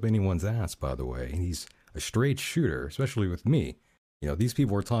smoke up anyone's ass, by the way, and he's a straight shooter, especially with me. These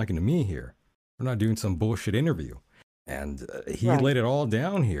people are talking to me here. We're not doing some bullshit interview. And he laid it all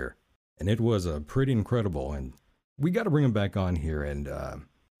down here. And it was pretty incredible. And we got to bring him back on here. And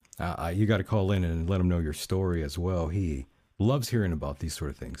you got to call in and let him know your story as well. He loves hearing about these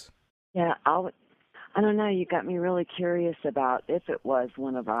sort of things. Yeah, I don't know. You got me really curious about if it was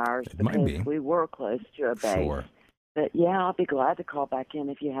one of ours. It might be. We were close to a base. Sure. But yeah, I'll be glad to call back in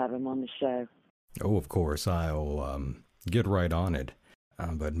if you have him on the show. Oh, of course. I'll get right on it.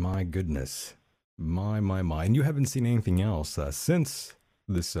 But my goodness. My. And you haven't seen anything else since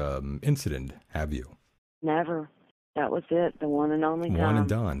this incident, have you? Never. That was it. The one and only time. One and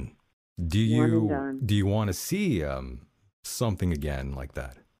done. Do you want to see something again like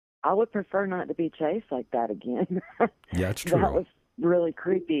that? I would prefer not to be chased like that again. Yeah, it's true. That was really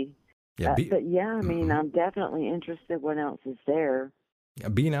creepy. Yeah, but yeah, I mean, I'm definitely interested what else is there.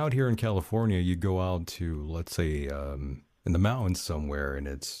 Being out here in California, you go out to, let's say, in the mountains somewhere, and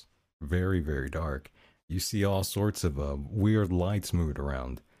it's very, very dark. You see all sorts of weird lights moving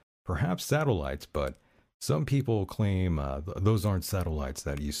around. Perhaps satellites, but some people claim those aren't satellites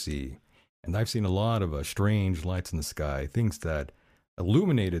that you see. And I've seen a lot of strange lights in the sky, things that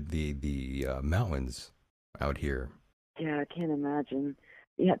illuminated the mountains out here. Yeah, I can't imagine.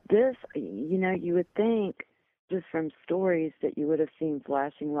 Yeah, this, you would think just from stories that you would have seen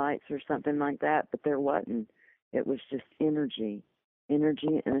flashing lights or something like that, but there wasn't. It was just energy and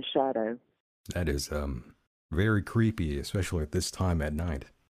a shadow. That is very creepy, especially at this time at night.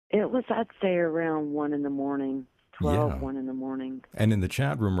 It was, I'd say, around 1 in the morning, 12, Yeah. 1 in the morning. And in the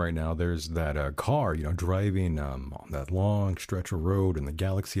chat room right now, there's that car, driving on that long stretch of road and the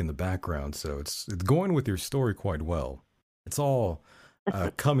galaxy in the background. So it's going with your story quite well. It's all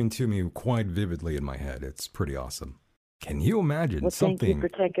coming to me quite vividly in my head. It's pretty awesome. Can you imagine something? Thank you for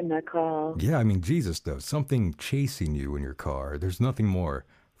taking my call. Yeah, I mean, Jesus, though, something chasing you in your car. There's nothing more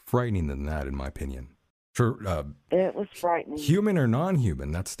frightening than that, in my opinion. Sure. It was frightening. Human or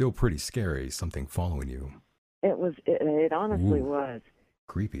non-human, that's still pretty scary. Something following you. It honestly Ooh. was.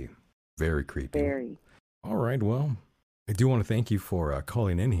 Creepy. Very creepy. Very. All right, well, I do want to thank you for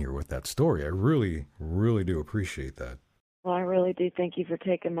calling in here with that story. I really, really do appreciate that. Well, I really do thank you for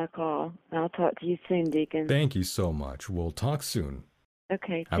taking my call. I'll talk to you soon, Deacon. Thank you so much. We'll talk soon.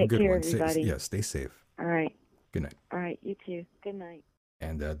 Okay, Have a take good care, one. everybody. Stay safe. All right. Good night. All right, you too. Good night.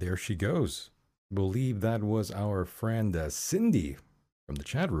 And there she goes. Believe that was our friend Cindy from the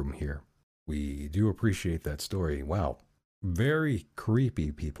chat room here. We do appreciate that story. Wow. Very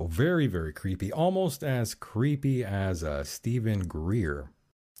creepy, people. Very, very creepy. Almost as creepy as Stephen Greer.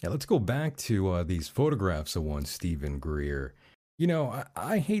 Yeah, let's go back to these photographs of one Stephen Greer. You know,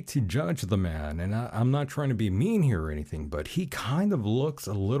 I hate to judge the man, and I'm not trying to be mean here or anything, but he kind of looks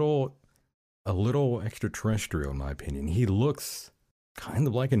a little extraterrestrial, in my opinion. He looks kind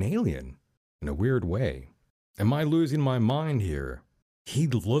of like an alien in a weird way. Am I losing my mind here? He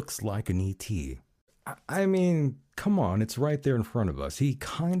looks like an ET. I mean, come on, it's right there in front of us. He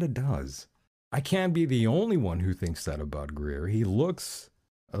kind of does. I can't be the only one who thinks that about Greer. He looks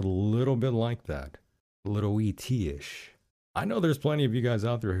a little bit like that, a little ET-ish. I know there's plenty of you guys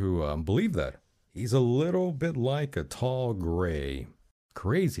out there who believe that. He's a little bit like a tall gray.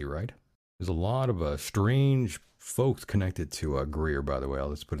 Crazy, right? There's a lot of strange folks connected to Greer, by the way.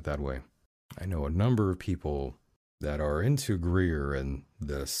 Let's put it that way. I know a number of people that are into Greer and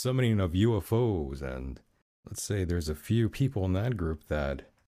the summoning of UFOs, and let's say there's a few people in that group that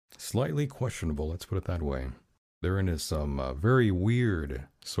slightly questionable, let's put it that way. They're into some very weird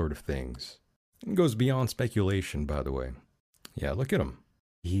sort of things. It goes beyond speculation, by the way. Yeah, look at him.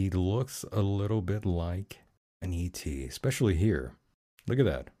 He looks a little bit like an ET, especially here. Look at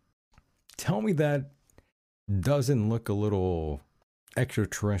that. Tell me that doesn't look a little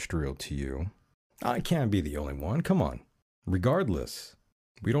extraterrestrial to you. I can't be the only one. Come on. Regardless,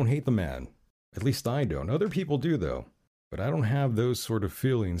 we don't hate the man. At least I don't. Other people do, though. But I don't have those sort of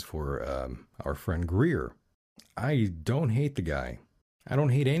feelings for our friend Greer. I don't hate the guy. I don't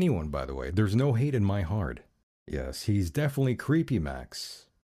hate anyone, by the way. There's no hate in my heart. Yes, he's definitely creepy, Max.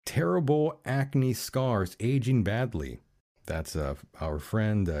 Terrible acne scars, aging badly. That's our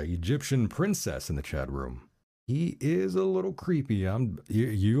friend Egyptian Princess in the chat room. He is a little creepy.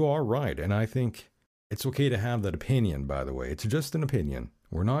 You are right, and I think it's okay to have that opinion, by the way. It's just an opinion.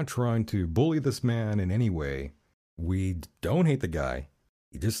 We're not trying to bully this man in any way. We don't hate the guy.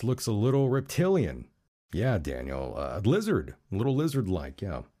 He just looks a little reptilian. Yeah, Daniel, a lizard, a little lizard-like,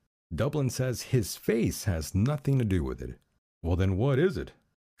 yeah. Dublin says his face has nothing to do with it. Well, then what is it?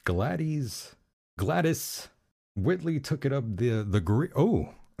 Gladys Whitley took it up the Greer.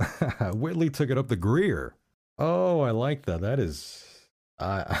 Oh, Whitley took it up the Greer. Oh, I like that. That is,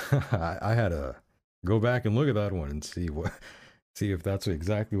 I had to go back and look at that one and see if that's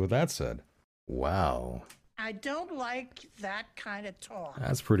exactly what that said. Wow. I don't like that kind of talk.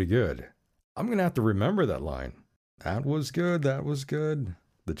 That's pretty good. I'm gonna have to remember that line. That was good. That was good.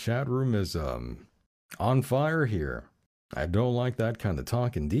 The chat room is on fire here. I don't like that kind of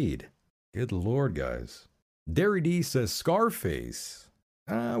talk indeed. Good Lord, guys. Derry D says Scarface.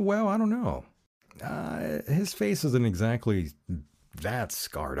 Well, I don't know. His face isn't exactly that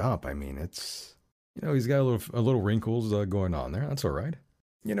scarred up. I mean, it's, you know, he's got a little wrinkles going on there. That's all right.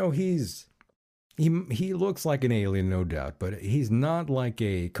 You know, he looks like an alien, no doubt, but he's not like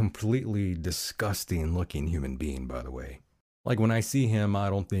a completely disgusting looking human being, by the way. Like when I see him,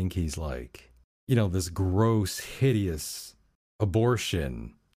 I don't think he's like, you know, this gross, hideous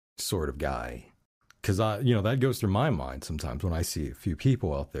abortion sort of guy. Because that goes through my mind sometimes when I see a few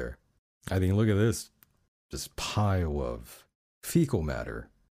people out there. I think, look at this pile of fecal matter.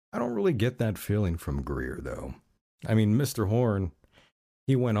 I don't really get that feeling from Greer, though. I mean, Mr. Horn,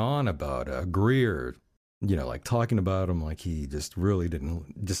 he went on about Greer, you know, like talking about him like he just really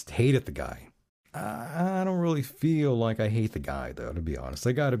just hated the guy. I don't really feel like I hate the guy, though, to be honest.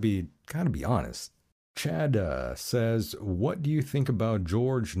 I gotta be honest. Chad says, what do you think about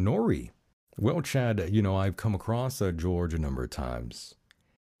George Norrie? Well, Chad, you know, I've come across George a number of times.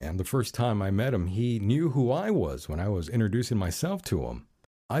 And the first time I met him, he knew who I was when I was introducing myself to him.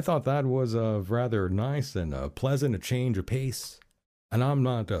 I thought that was rather nice and pleasant, a change of pace. And I'm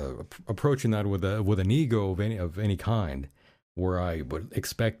not approaching that with an ego of any kind, where I would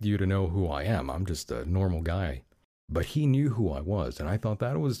expect you to know who I am. I'm just a normal guy. But he knew who I was, and I thought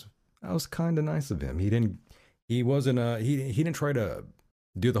that was kind of nice of him. He didn't try to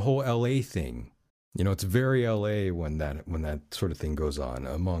do the whole LA thing. You know, it's very LA when that sort of thing goes on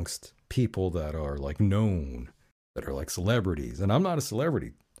amongst people that are like known, that are like celebrities. And I'm not a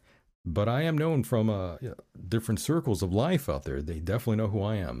celebrity. But I am known from different circles of life out there. They definitely know who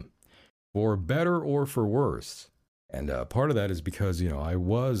I am, for better or for worse. And part of that is because, I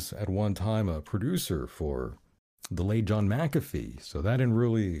was at one time a producer for the late John McAfee. So that didn't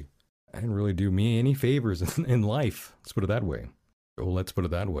really do me any favors in life. Let's put it that way.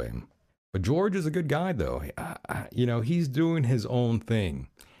 But George is a good guy, though. He's doing his own thing.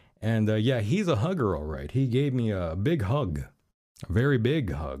 And he's a hugger, all right. He gave me a big hug, a very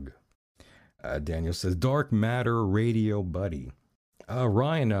big hug. Daniel says, Dark Matter Radio Buddy.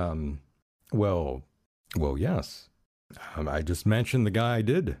 Ryan, well, yes. I just mentioned the guy I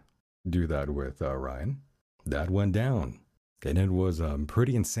did do that with, Ryan. That went down. And it was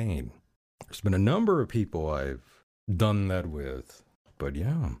pretty insane. There's been a number of people I've done that with. But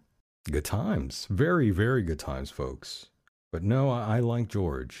yeah, good times. Very, very good times, folks. But no, I like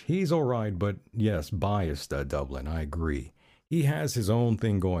George. He's all right, but yes, biased, Dublin. I agree. He has his own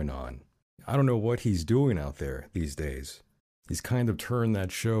thing going on. I don't know what he's doing out there these days. He's kind of turned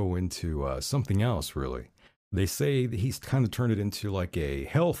that show into something else, really. They say that he's kind of turned it into like a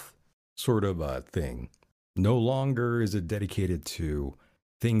health sort of thing. No longer is it dedicated to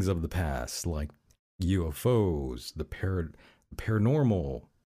things of the past, like UFOs, the paranormal,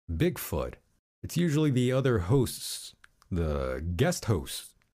 Bigfoot. It's usually the other hosts, the guest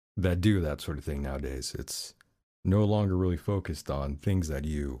hosts, that do that sort of thing nowadays. It's no longer really focused on things that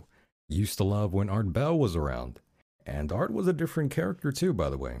you used to love when Art Bell was around. And Art was a different character too, by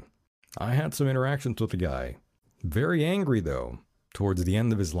the way. I had some interactions with the guy. Very angry, though, towards the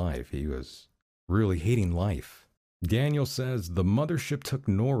end of his life. He was really hating life. Daniel says, the mothership took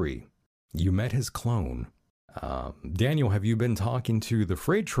Nori. You met his clone. Daniel, have you been talking to the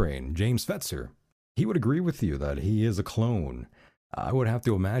freight train, James Fetzer? He would agree with you that he is a clone. I would have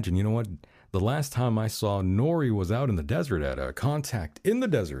to imagine, you know what? The last time I saw Nori was out in the desert at a contact in the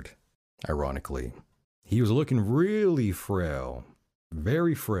desert, ironically. He was looking really frail.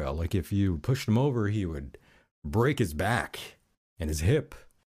 Very frail. Like if you pushed him over, he would break his back and his hip.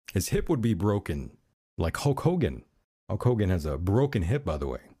 His hip would be broken, like Hulk Hogan. Hulk Hogan has a broken hip, by the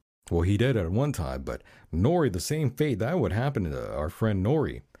way. Well, he did at one time, but Nori, the same fate, that would happen to our friend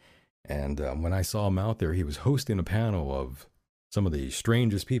Nori. And when I saw him out there, he was hosting a panel of some of the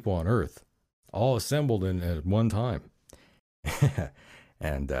strangest people on Earth, all assembled at one time.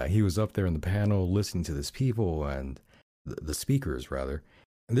 And he was up there in the panel listening to these people and the speakers, rather.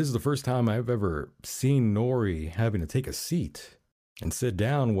 And this is the first time I've ever seen Nori having to take a seat and sit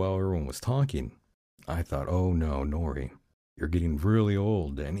down while everyone was talking. I thought, oh no, Nori, you're getting really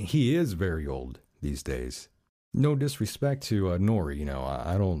old. And he is very old these days. No disrespect to Nori,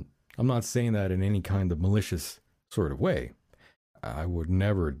 I'm not saying that in any kind of malicious sort of way. I would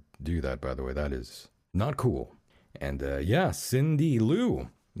never do that, by the way. That is not cool. And Cindy Lou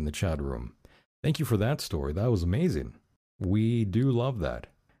in the chat room. Thank you for that story. That was amazing. We do love that.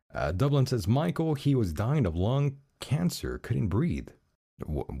 Dublin says, Michael, he was dying of lung cancer, couldn't breathe.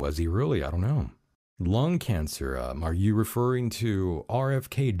 Was he really? I don't know. Lung cancer. Are you referring to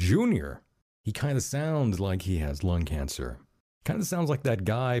RFK Jr.? He kind of sounds like he has lung cancer. Kind of sounds like that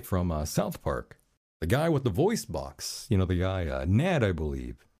guy from South Park. The guy with the voice box. The guy, Ned, I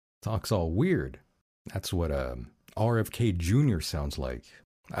believe. Talks all weird. That's what RFK Jr. sounds like.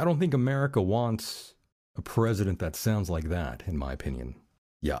 I don't think America wants a president that sounds like that, in my opinion.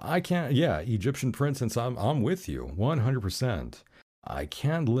 Yeah, I can't. Yeah, Egyptian Princess, I'm with you, 100%. I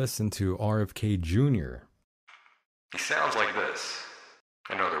can't listen to RFK Jr. He sounds like this.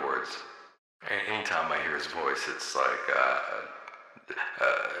 In other words, anytime I hear his voice, it's like,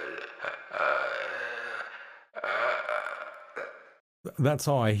 that's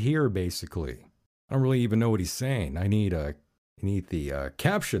all I hear, basically. I don't really even know what he's saying. I need the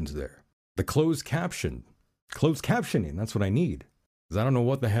captions there. The closed captioning, that's what I need. Because I don't know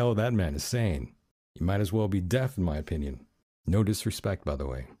what the hell that man is saying. You might as well be deaf, in my opinion. No disrespect, by the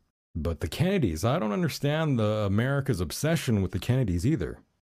way. But the Kennedys, I don't understand America's obsession with the Kennedys either.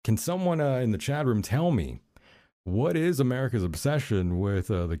 Can someone in the chat room tell me, what is America's obsession with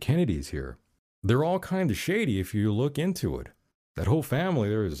the Kennedys here? They're all kind of shady if you look into it. That whole family,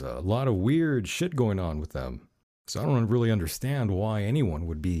 there's a lot of weird shit going on with them. So I don't really understand why anyone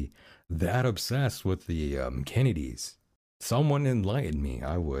would be that obsessed with the Kennedys. Someone enlighten me.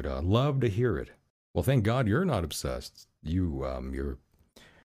 I would love to hear it. Well, thank God you're not obsessed. You're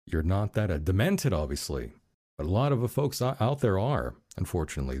not that demented, obviously. But a lot of the folks out there are,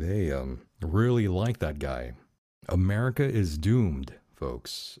 unfortunately. They really like that guy. America is doomed,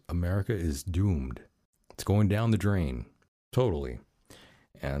 folks. America is doomed. It's going down the drain. Totally.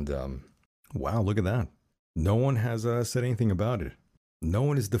 And, wow, look at that. No one has said anything about it. No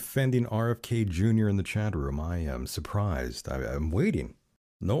one is defending RFK Jr. in the chat room. I am surprised. I'm waiting.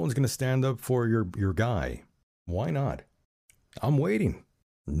 No one's going to stand up for your guy. Why not? I'm waiting.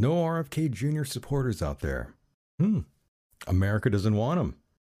 No RFK Jr. supporters out there. America doesn't want him.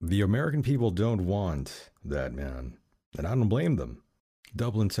 The American people don't want that man. And I don't blame them.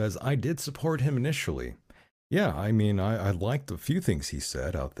 Dublin says, I did support him initially. Yeah, I mean, I liked a few things he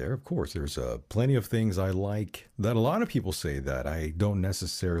said out there. Of course, there's plenty of things I like that a lot of people say that I don't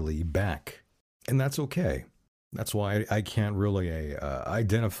necessarily back. And that's okay. That's why I can't really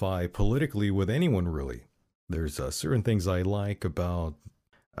identify politically with anyone, really. There's certain things I like about,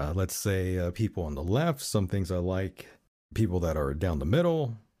 let's say, people on the left. Some things I like, people that are down the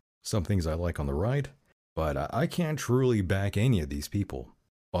middle. Some things I like on the right. But I can't truly back any of these people,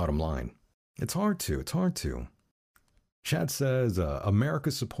 bottom line. It's hard to. Chat says,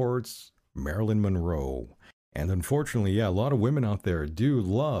 America supports Marilyn Monroe. And unfortunately, yeah, a lot of women out there do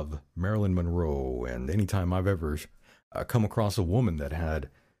love Marilyn Monroe. And anytime I've ever come across a woman that had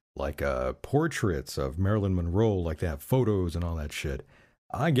like portraits of Marilyn Monroe, like they have photos and all that shit,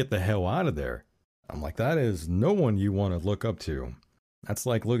 I get the hell out of there. I'm like, that is no one you want to look up to. That's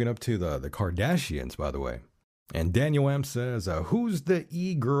like looking up to the Kardashians, by the way. And Daniel M says, who's the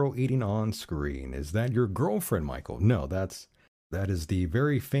e-girl eating on screen? Is that your girlfriend, Michael? No, that is the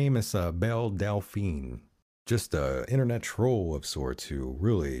very famous Belle Delphine. Just an internet troll of sorts who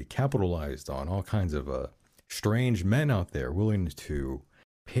really capitalized on all kinds of strange men out there willing to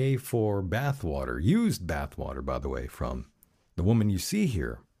pay for bathwater, used bathwater, by the way, from the woman you see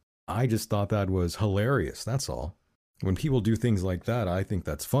here. I just thought that was hilarious, that's all. When people do things like that, I think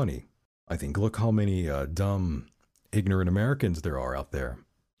that's funny. I think, look how many dumb, ignorant Americans there are out there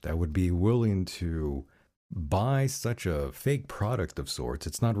that would be willing to buy such a fake product of sorts.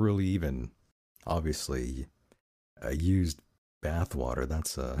 It's not really even, obviously, used bathwater.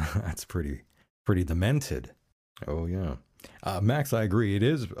 That's pretty demented. Oh, yeah. Max, I agree. It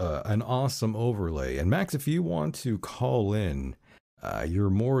is an awesome overlay. And Max, if you want to call in, you're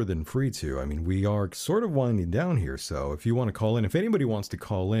more than free to. I mean, we are sort of winding down here. So if you want to call in, if anybody wants to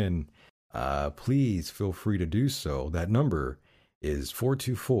call in, please feel free to do so. That number is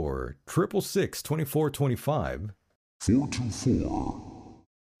 424-666-2425.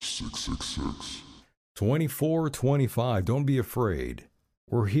 424-666-2425. Don't be afraid.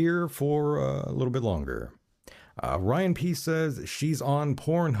 We're here for a little bit longer. Ryan P says she's on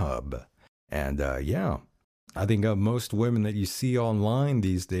Pornhub. And yeah, I think most women that you see online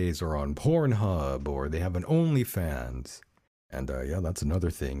these days are on Pornhub or they have an OnlyFans. And yeah, that's another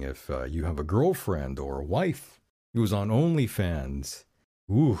thing. If you have a girlfriend or a wife who's on OnlyFans,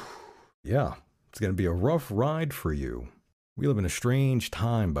 ooh, yeah, it's going to be a rough ride for you. We live in a strange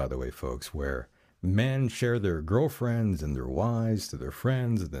time, by the way, folks, where men share their girlfriends and their wives to their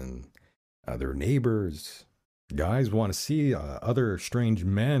friends and then their neighbors. Guys want to see other strange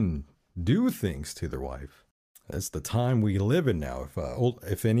men do things to their wife. That's the time we live in now.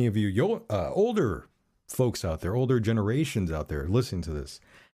 If any of you older folks out there, older generations out there listening to this,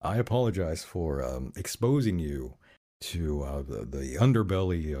 I apologize for exposing you to the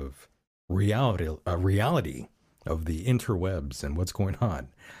underbelly of reality of the interwebs and what's going on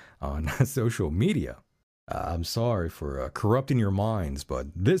social media. I'm sorry for corrupting your minds, but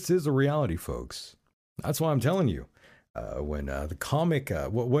this is a reality, folks. That's why I'm telling you. When the comic,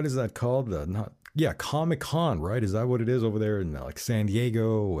 what is that called? Comic-Con, right? Is that what it is over there in like San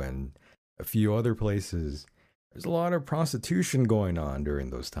Diego and a few other places? There's a lot of prostitution going on during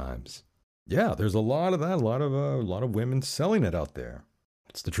those times. Yeah, there's a lot of that. A lot of women selling it out there.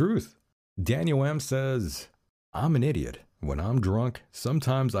 It's the truth. Daniel M says, I'm an idiot. When I'm drunk,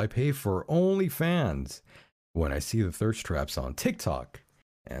 sometimes I pay for OnlyFans when I see the thirst traps on TikTok.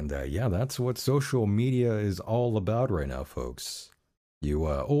 And yeah, that's what social media is all about right now, folks. You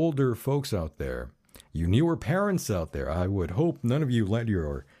older folks out there, you newer parents out there, I would hope none of you let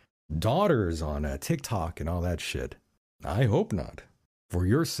your daughters on TikTok and all that shit. I hope not. For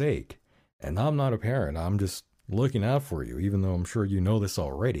your sake. And I'm not a parent. I'm just looking out for you, even though I'm sure you know this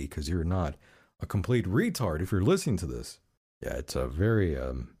already because you're not a complete retard if you're listening to this. Yeah, it's a very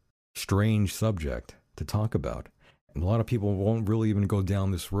strange subject to talk about. And a lot of people won't really even go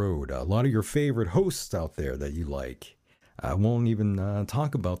down this road. A lot of your favorite hosts out there that you like won't even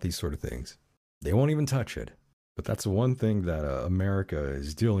talk about these sort of things. They won't even touch it. But that's the one thing that America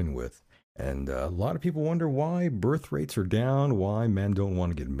is dealing with. And a lot of people wonder why birth rates are down, why men don't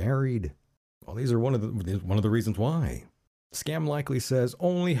want to get married. Well, these are one of the reasons why. Scam Likely says,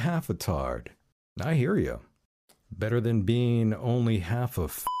 only half a tard. I hear you. Better than being only half a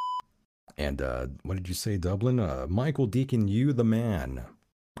And what did you say, Dublin? Michael Deacon, you the man.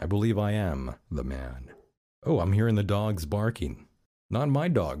 I believe I am the man. Oh, I'm hearing the dogs barking. Not my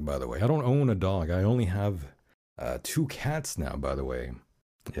dog, by the way. I don't own a dog. I only have 2 cats now, by the way.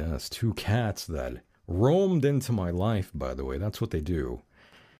 Yes, 2 cats that roamed into my life, by the way. That's what they do.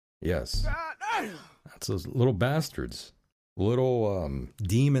 Yes. That's those little bastards. Little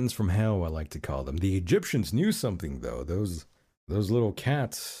demons from hell, I like to call them. The Egyptians knew something, though. Those little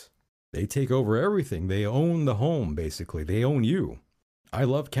cats, they take over everything. They own the home, basically. They own you. I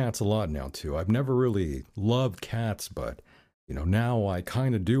love cats a lot now, too. I've never really loved cats, but, now I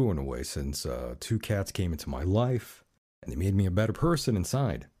kind of do in a way, since 2 cats came into my life, and they made me a better person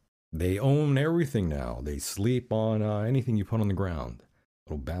inside. They own everything now. They sleep on anything you put on the ground.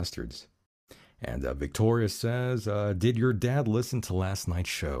 Little bastards. And Victoria says, did your dad listen to last night's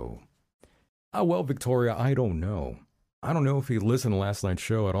show? Well, Victoria, I don't know. I don't know if he listened to last night's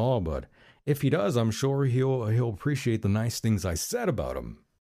show at all, but if he does, I'm sure he'll appreciate the nice things I said about him.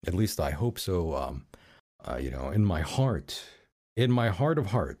 At least I hope so, in my heart of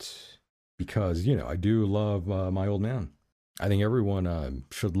hearts, because, I do love my old man. I think everyone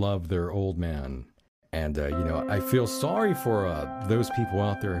should love their old man. And, I feel sorry for those people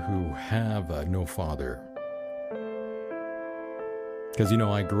out there who have no father. Because,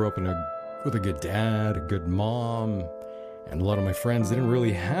 I grew up with a good dad, a good mom, and a lot of my friends didn't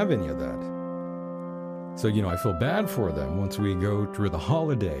really have any of that. So, I feel bad for them. Once we go through the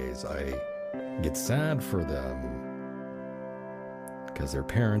holidays, I get sad for them. Because their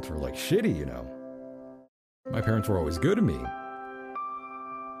parents were like shitty, My parents were always good to me.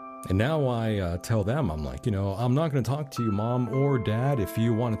 And now I tell them, I'm like, I'm not going to talk to you, Mom or Dad. If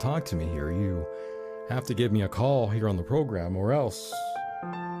you want to talk to me here, you have to give me a call here on the program, or else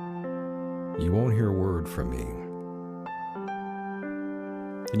you won't hear a word from me.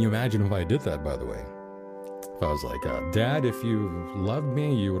 Can you imagine if I did that, by the way? If I was like, Dad, if you loved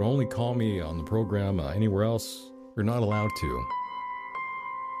me, you would only call me on the program. Anywhere else, you're not allowed to.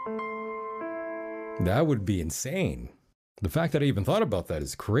 That would be insane. The fact that I even thought about that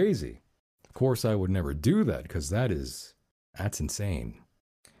is crazy. Of course, I would never do that, because that's insane.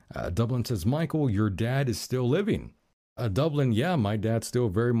 Dublin says, Michael, your dad is still living. Dublin, yeah, my dad's still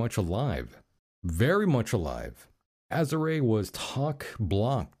very much alive. Very much alive. Azare was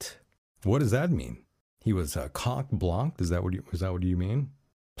cock-blocked. What does that mean? He was cock-blocked? Is that what you mean?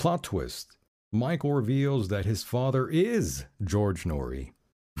 Plot twist. Michael reveals that his father is George Norrie.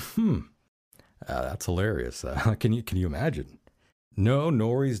 That's hilarious. Can you imagine? No,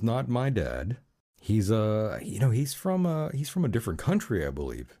 Norrie's not my dad. He's he's from a different country, I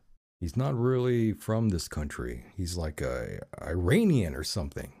believe. He's not really from this country. He's like a Iranian or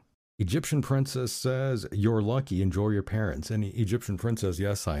something. Egyptian princess says, you're lucky, enjoy your parents. And Egyptian princess,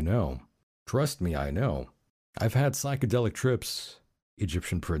 yes, I know. Trust me, I know. I've had psychedelic trips,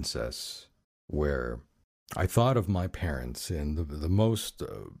 Egyptian princess, where I thought of my parents in the most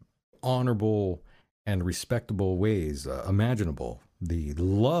honorable and respectable ways imaginable. The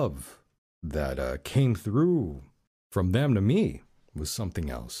love that came through from them to me was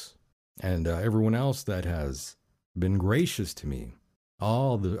something else. And everyone else that has been gracious to me,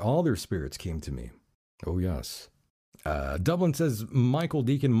 all their spirits came to me. Oh, yes. Dublin says, Michael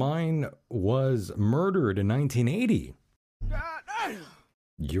Deacon, mine was murdered in 1980.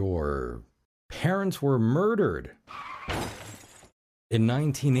 Your parents were murdered in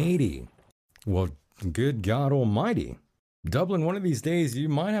 1980. Well, good God Almighty. Dublin, one of these days you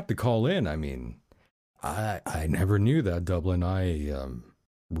might have to call in. I mean, I never knew that, Dublin. I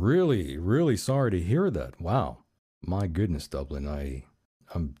really, really sorry to hear that. Wow. My goodness, Dublin.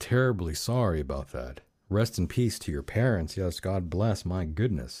 I'm terribly sorry about that. Rest in peace to your parents. Yes, God bless. My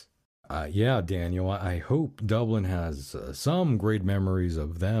goodness. Yeah, Daniel, I hope Dublin has some great memories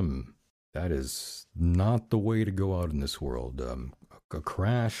of them. That is not the way to go out in this world. A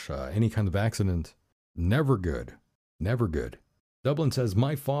crash, any kind of accident, never good. Never good. Dublin says,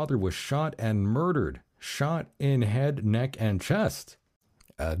 my father was shot and murdered. Shot in head, neck, and chest.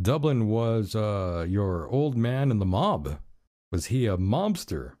 Dublin, was your old man in the mob? Was he a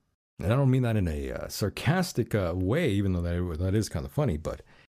mobster? And I don't mean that in a sarcastic way, even though that is kind of funny, but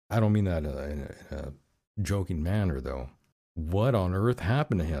I don't mean that in a joking manner, though. What on earth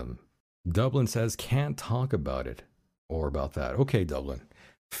happened to him? Dublin says, can't talk about it or about that. Okay, Dublin,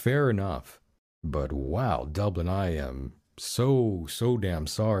 fair enough. But wow, Dublin, I am so damn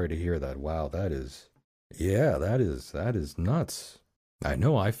sorry to hear that. Wow, that is nuts. I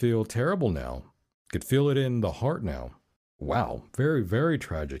know, I feel terrible now. Could feel it in the heart now. Wow, very, very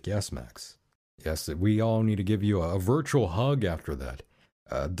tragic. Yes, Max. Yes, we all need to give you a virtual hug after that.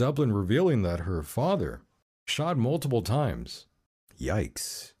 Dublin revealing that her father shot multiple times.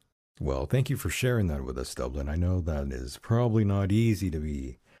 Yikes. Well, thank you for sharing that with us, Dublin. I know that is probably not easy to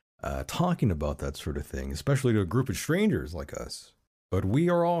be talking about that sort of thing, especially to a group of strangers like us. But we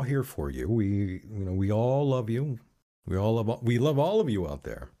are all here for you. We all love you. We love all of you out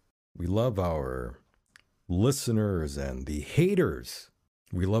there. We love our listeners and the haters.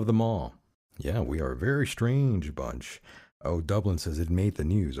 We love them all. Yeah, we are a very strange bunch. Oh, Dublin says it made the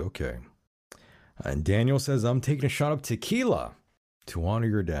news. Okay. And Daniel says, I'm taking a shot of tequila to honor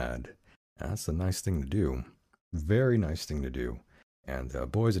your dad. That's a nice thing to do. Very nice thing to do. And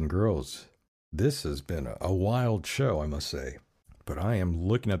boys and girls, this has been a wild show, I must say. But I am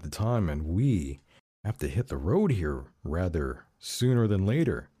looking at the time, and we have to hit the road here rather sooner than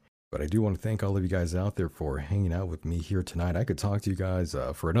later. But I do want to thank all of you guys out there for hanging out with me here tonight. I could talk to you guys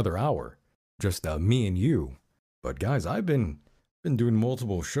for another hour, just me and you. But guys, I've been doing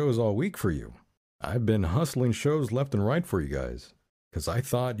multiple shows all week for you. I've been hustling shows left and right for you guys. Because I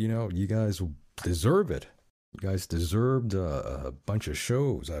thought, you guys deserve it. You guys deserved a bunch of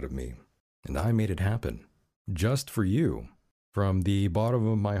shows out of me. And I made it happen. Just for you. From the bottom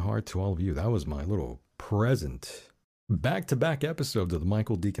of my heart to all of you. That was my little present. Back-to-back episodes of the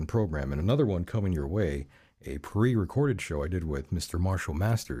Michael Deacon program. And another one coming your way. A pre-recorded show I did with Mr. Marshall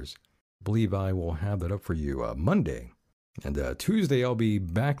Masters. I believe I will have that up for you Monday. And Tuesday I'll be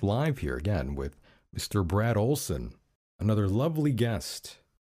back live here again with Mr. Brad Olson. Another lovely guest.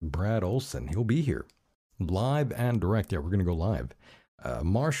 Brad Olson. He'll be here. Live and direct. Yeah, we're going to go live.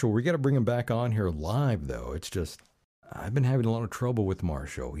 Marshall, we got to bring him back on here live, though. It's just, I've been having a lot of trouble with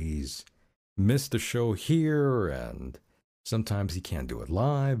Marshall. He's missed a show here, and sometimes he can't do it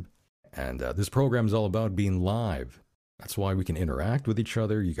live. And this program is all about being live. That's why we can interact with each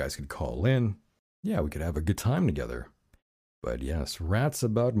other. You guys could call in. Yeah, we could have a good time together. But yes, rats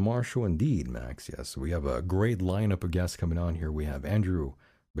about Marshall indeed, Max. Yes, we have a great lineup of guests coming on here. We have Andrew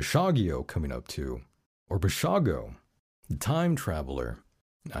Bashagio coming up too. Or Bashago, the time traveler.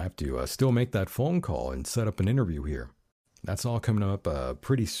 I have to still make that phone call and set up an interview here. That's all coming up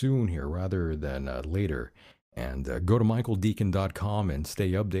pretty soon here rather than later. And go to michaeldeacon.com and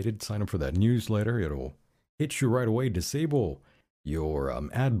stay updated. Sign up for that newsletter. It'll hit you right away. Disable your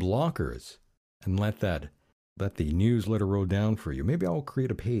ad blockers and let the newsletter roll down for you. Maybe I'll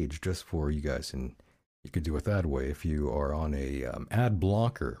create a page just for you guys, and you could do it that way if you are on a ad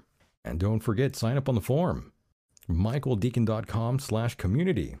blocker. And don't forget, sign up on the forum,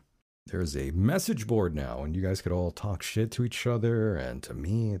 michaeldeacon.com/community. There's a message board now, and you guys could all talk shit to each other and to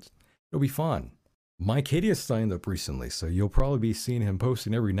me. It'll be fun. Mike Hideous signed up recently, so you'll probably be seeing him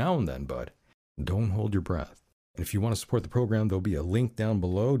posting every now and then, but don't hold your breath. And if you want to support the program, there'll be a link down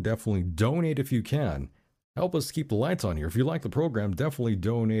below. Definitely donate if you can. Help us keep the lights on here. If you like the program, definitely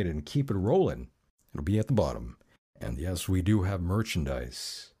donate and keep it rolling. It'll be at the bottom. And yes, we do have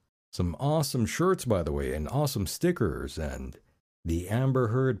merchandise. Some awesome shirts, by the way, and awesome stickers, and the Amber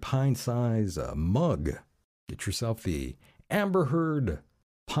Heard pint-size mug. Get yourself the Amber Heard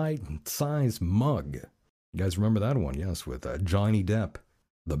pint-size mug. You guys remember that one? Yes, with Johnny Depp.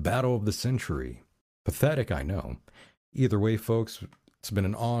 The Battle of the Century. Pathetic, I know. Either way, folks, it's been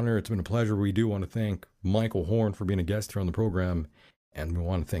an honor. It's been a pleasure. We do want to thank Michael Horn for being a guest here on the program. And we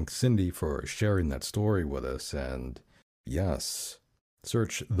want to thank Cindy for sharing that story with us. And yes,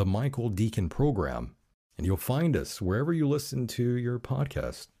 search the Michael Deacon program and you'll find us wherever you listen to your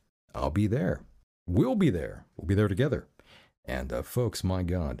podcast. I'll be there. We'll be there. We'll be there together. And folks, my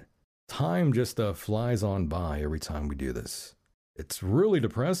God, time just flies on by every time we do this. It's really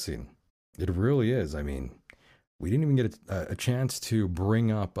depressing. It really is. I mean, we didn't even get a chance to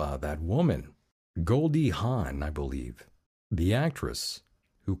bring up that woman, Goldie Hawn, I believe, the actress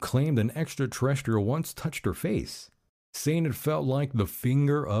who claimed an extraterrestrial once touched her face, saying it felt like the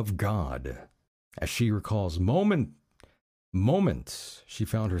finger of God. As she recalls, moments, she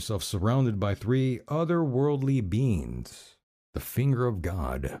found herself surrounded by 3 otherworldly beings. The finger of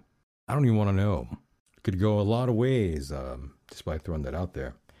God. I don't even want to know. It could go a lot of ways, just by throwing that out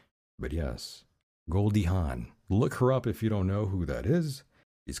there. But yes, Goldie Hawn. Look her up if you don't know who that is.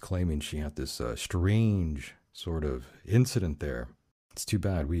 She's claiming she had this strange sort of incident there. It's too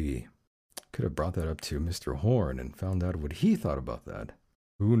bad we could have brought that up to Mr. Horn and found out what he thought about that.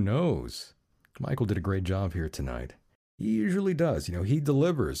 Who knows? Michael did a great job here tonight. He usually does. You know, he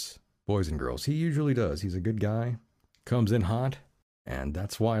delivers, boys and girls. He usually does. He's a good guy. Comes in hot. And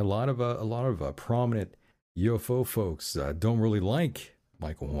that's why a lot of prominent UFO folks don't really like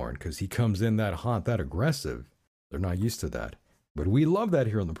Michael Horn, because he comes in that hot, that aggressive. They're not used to that. But we love that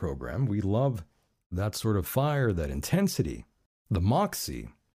here on the program. We love that sort of fire, that intensity. the moxie.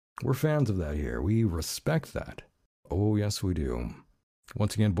 We're fans of that here. We respect that. Oh, yes, we do.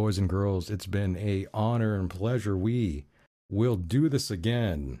 Once again, boys and girls, it's been an honor and pleasure. We will do this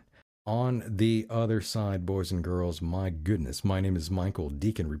again on the other side, boys and girls. My goodness, my name is Michael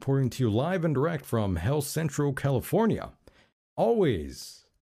Deacon, reporting to you live and direct from Hell Central, California. Always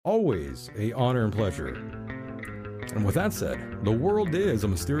a honor and pleasure. And with that said, the world is a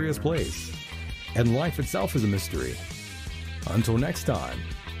mysterious place, and life itself is a mystery. Until next time,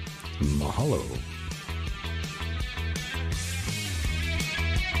 mahalo.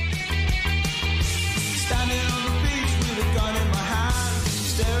 Standing on the beach with a gun in my hand,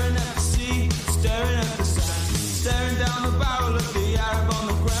 staring at the sea, staring at the sand, staring down the barrel of the Arab on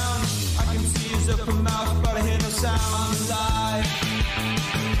the ground. I can see his open mouth, but I hear no sound. I'm alive,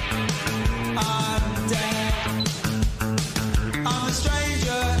 I'm dead, I'm a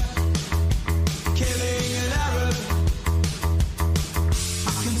stranger, killing an Arab. I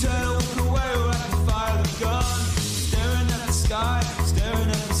can turn or walk away, or I can fire the gun, staring at the sky, staring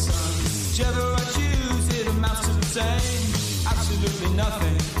at the sun. Whichever I choose, it amounts to the same. Absolutely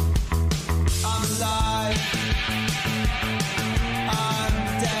nothing. I'm alive. I'm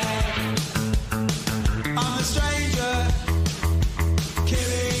dead. I'm a stranger,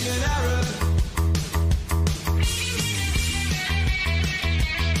 killing an Arab.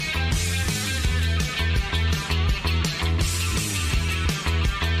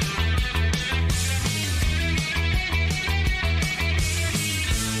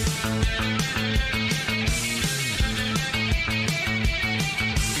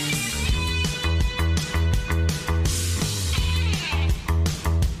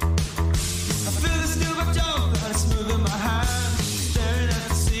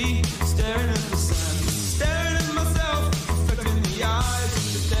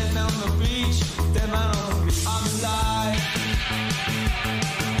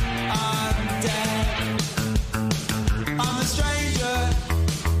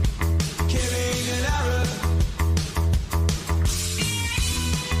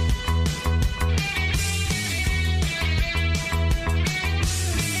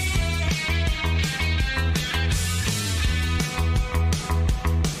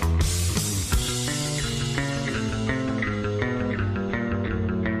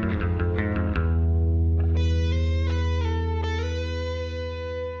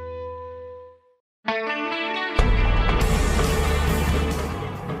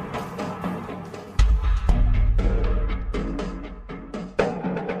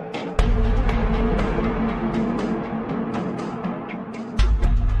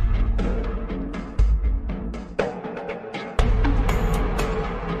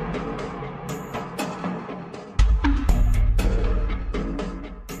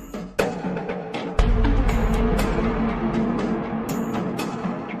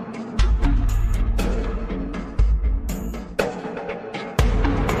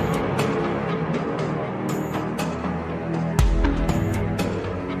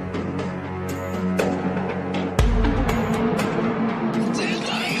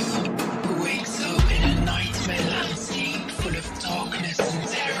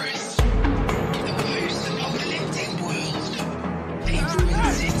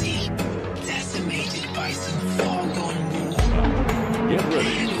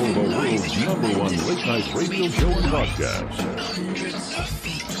 Radio show and podcast. Hundreds of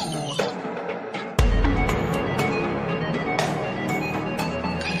feet tall.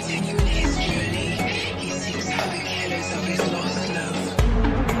 Continuing his journey, he seeks out the killers of his lost love.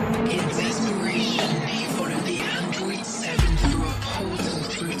 In desperation, he followed the Android 7 through a portal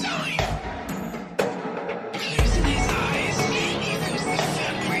through time. Closing his eyes, he feels the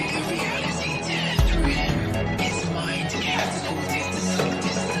fabric of reality tear through him. His mind catapulted to some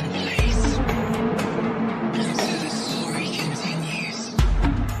distant place. And so the story continues.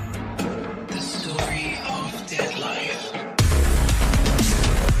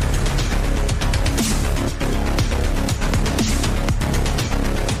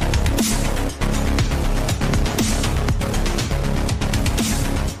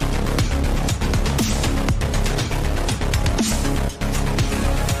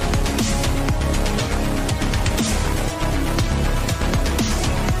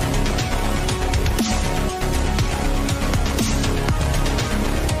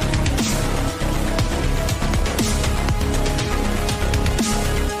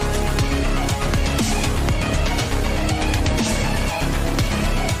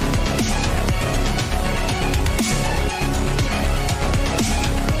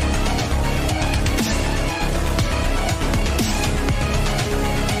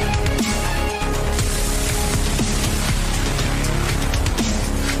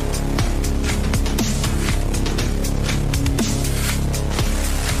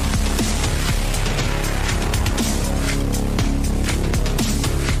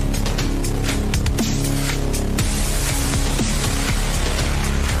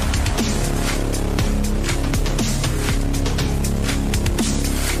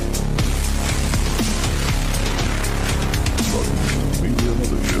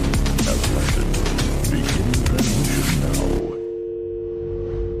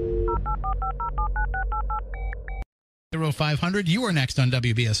 800-848-0500. You are next on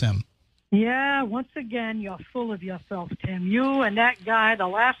WBSM. Yeah, once again, you're full of yourself, Tim. You and that guy, the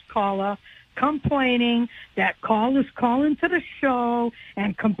last caller, complaining that callers calling to the show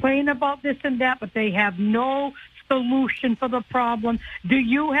and complain about this and that, but they have no solution for the problem. Do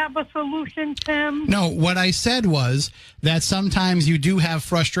you have a solution, Tim? No, what I said was that sometimes you do have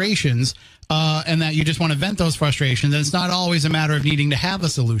frustrations and that you just want to vent those frustrations, and it's not always a matter of needing to have a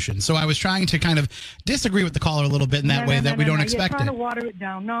solution. So I was trying to kind of disagree with the caller a little bit in that way that we don't expect You're trying it. to water it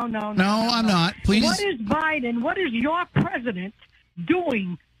down. No, I'm not. Please. What is Biden, what is your president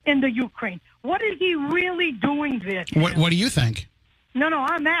doing in the Ukraine? What is he really doing there? What do you think? No,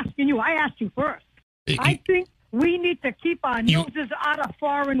 I'm asking you. I asked you first. I think we need to keep our noses out of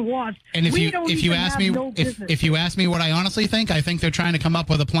foreign wars. And if you ask me what I honestly think, I think they're trying to come up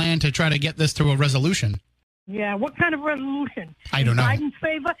with a plan to try to get this to a resolution. Yeah, what kind of resolution? I don't know. Biden's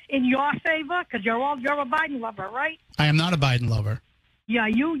favor? In your favor? Because you're a Biden lover, right? I am not a Biden lover. Yeah,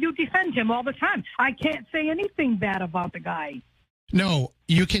 you defend him all the time. I can't say anything bad about the guy. No,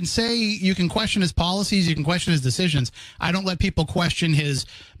 you can question his policies, you can question his decisions. I don't let people question his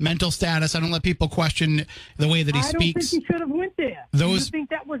mental status. I don't let people question the way that he speaks. I don't think he should have went there. Do you think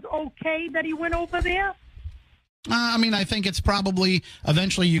that was okay that he went over there? I mean, I think it's probably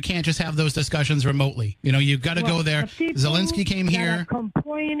eventually you can't just have those discussions remotely. You know, you've got to go there. Zelensky came here.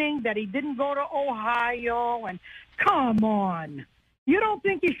 Complaining that he didn't go to Ohio, and come on. You don't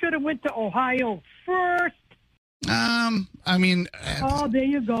think he should have went to Ohio first? I mean, oh, there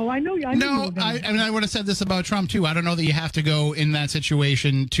you go. I know you. I would have said this about Trump too. I don't know that you have to go in that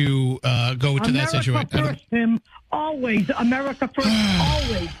situation to go to that situation. America first, Tim. Always, America first.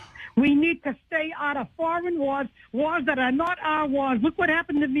 Always. We need to stay out of foreign wars, wars that are not our wars. Look what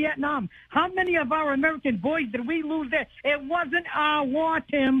happened in Vietnam. How many of our American boys did we lose there? It wasn't our war,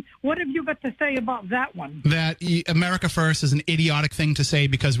 Tim. What have you got to say about that one? That America first is an idiotic thing to say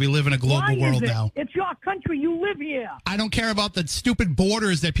because we live in a global world now. It's your country. You live here. I don't care about the stupid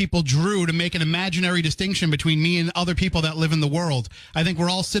borders that people drew to make an imaginary distinction between me and other people that live in the world. I think we're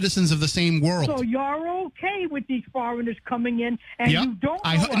all citizens of the same world. So you're okay with these foreigners coming in, and you don't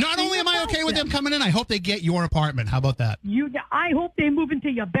Not only am I okay with them coming in, I hope they get your apartment. How about that? I hope they move into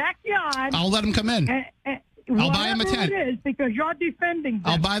your backyard. I'll let them come in. I'll buy them a tent. It is because you're defending them.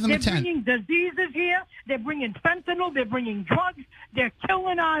 I'll buy them a tent. They're bringing diseases here. They're bringing fentanyl. They're bringing drugs. They're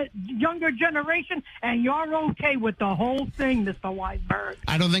killing our younger generation, and you're okay with the whole thing, Mr. Weisberg.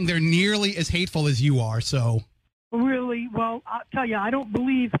 I don't think they're nearly as hateful as you are, so. Really? Well, I'll tell you, I don't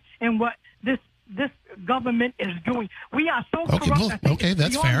believe in what this government is doing. We are so corrupt. Okay,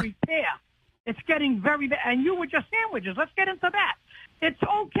 that's fair. Repair. It's getting very bad. And you with your sandwiches. Let's get into that. It's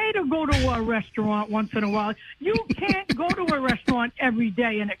okay to go to a restaurant once in a while. You can't go to a restaurant every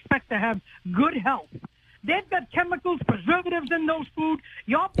day and expect to have good health. They've got chemicals, preservatives in those food.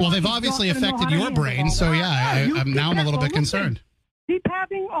 Well, they've obviously affected your brain, so yeah, I'm a little bit concerned. Keep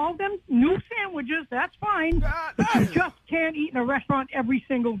having all them new sandwiches. That's fine. But you just can't eat in a restaurant every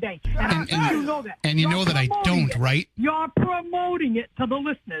single day. And you know that. And you know that I don't, right? You're promoting it to the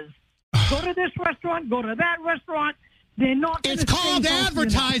listeners. Go to this restaurant. Go to that restaurant. They're not. It's called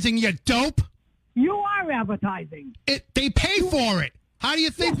advertising, you dope. You are advertising. They pay for it. How do you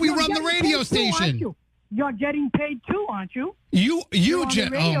think we run the radio station? You're getting paid too, aren't you?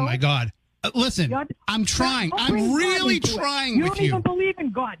 Oh my God. Listen, I'm trying. I'm really trying with you. You don't even believe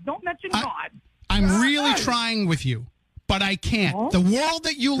in God. Don't mention God. I'm really trying with you, but I can't. The world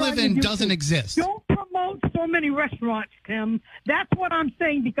that you live in doesn't exist. Don't promote so many restaurants, Tim. That's what I'm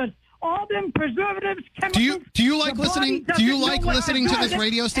saying, because all them preservatives, chemicals. Do you like listening? Do you like listening to this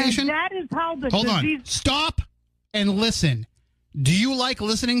radio station? And that is how the Hold on. Stop and listen. Do you like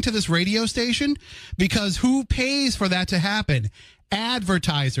listening to this radio station? Because who pays for that to happen?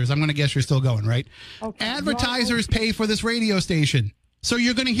 Advertisers. I'm going to guess you're still going, right? Okay. Advertisers pay for this radio station. So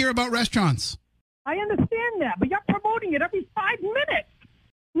you're going to hear about restaurants. I understand that, but you're promoting it every 5 minutes.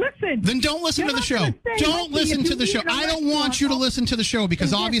 Listen. Then don't listen to the show. Don't listen to the show. I don't want you to listen to the show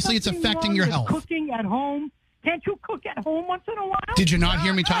because obviously it's affecting your health. Cooking at home. Can't you cook at home once in a while? Did you not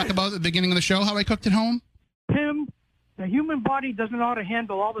hear me talk about at the beginning of the show how I cooked at home? Tim, the human body doesn't know how to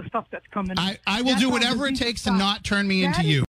handle all the stuff that's coming in. I will do whatever it takes to not turn me into you.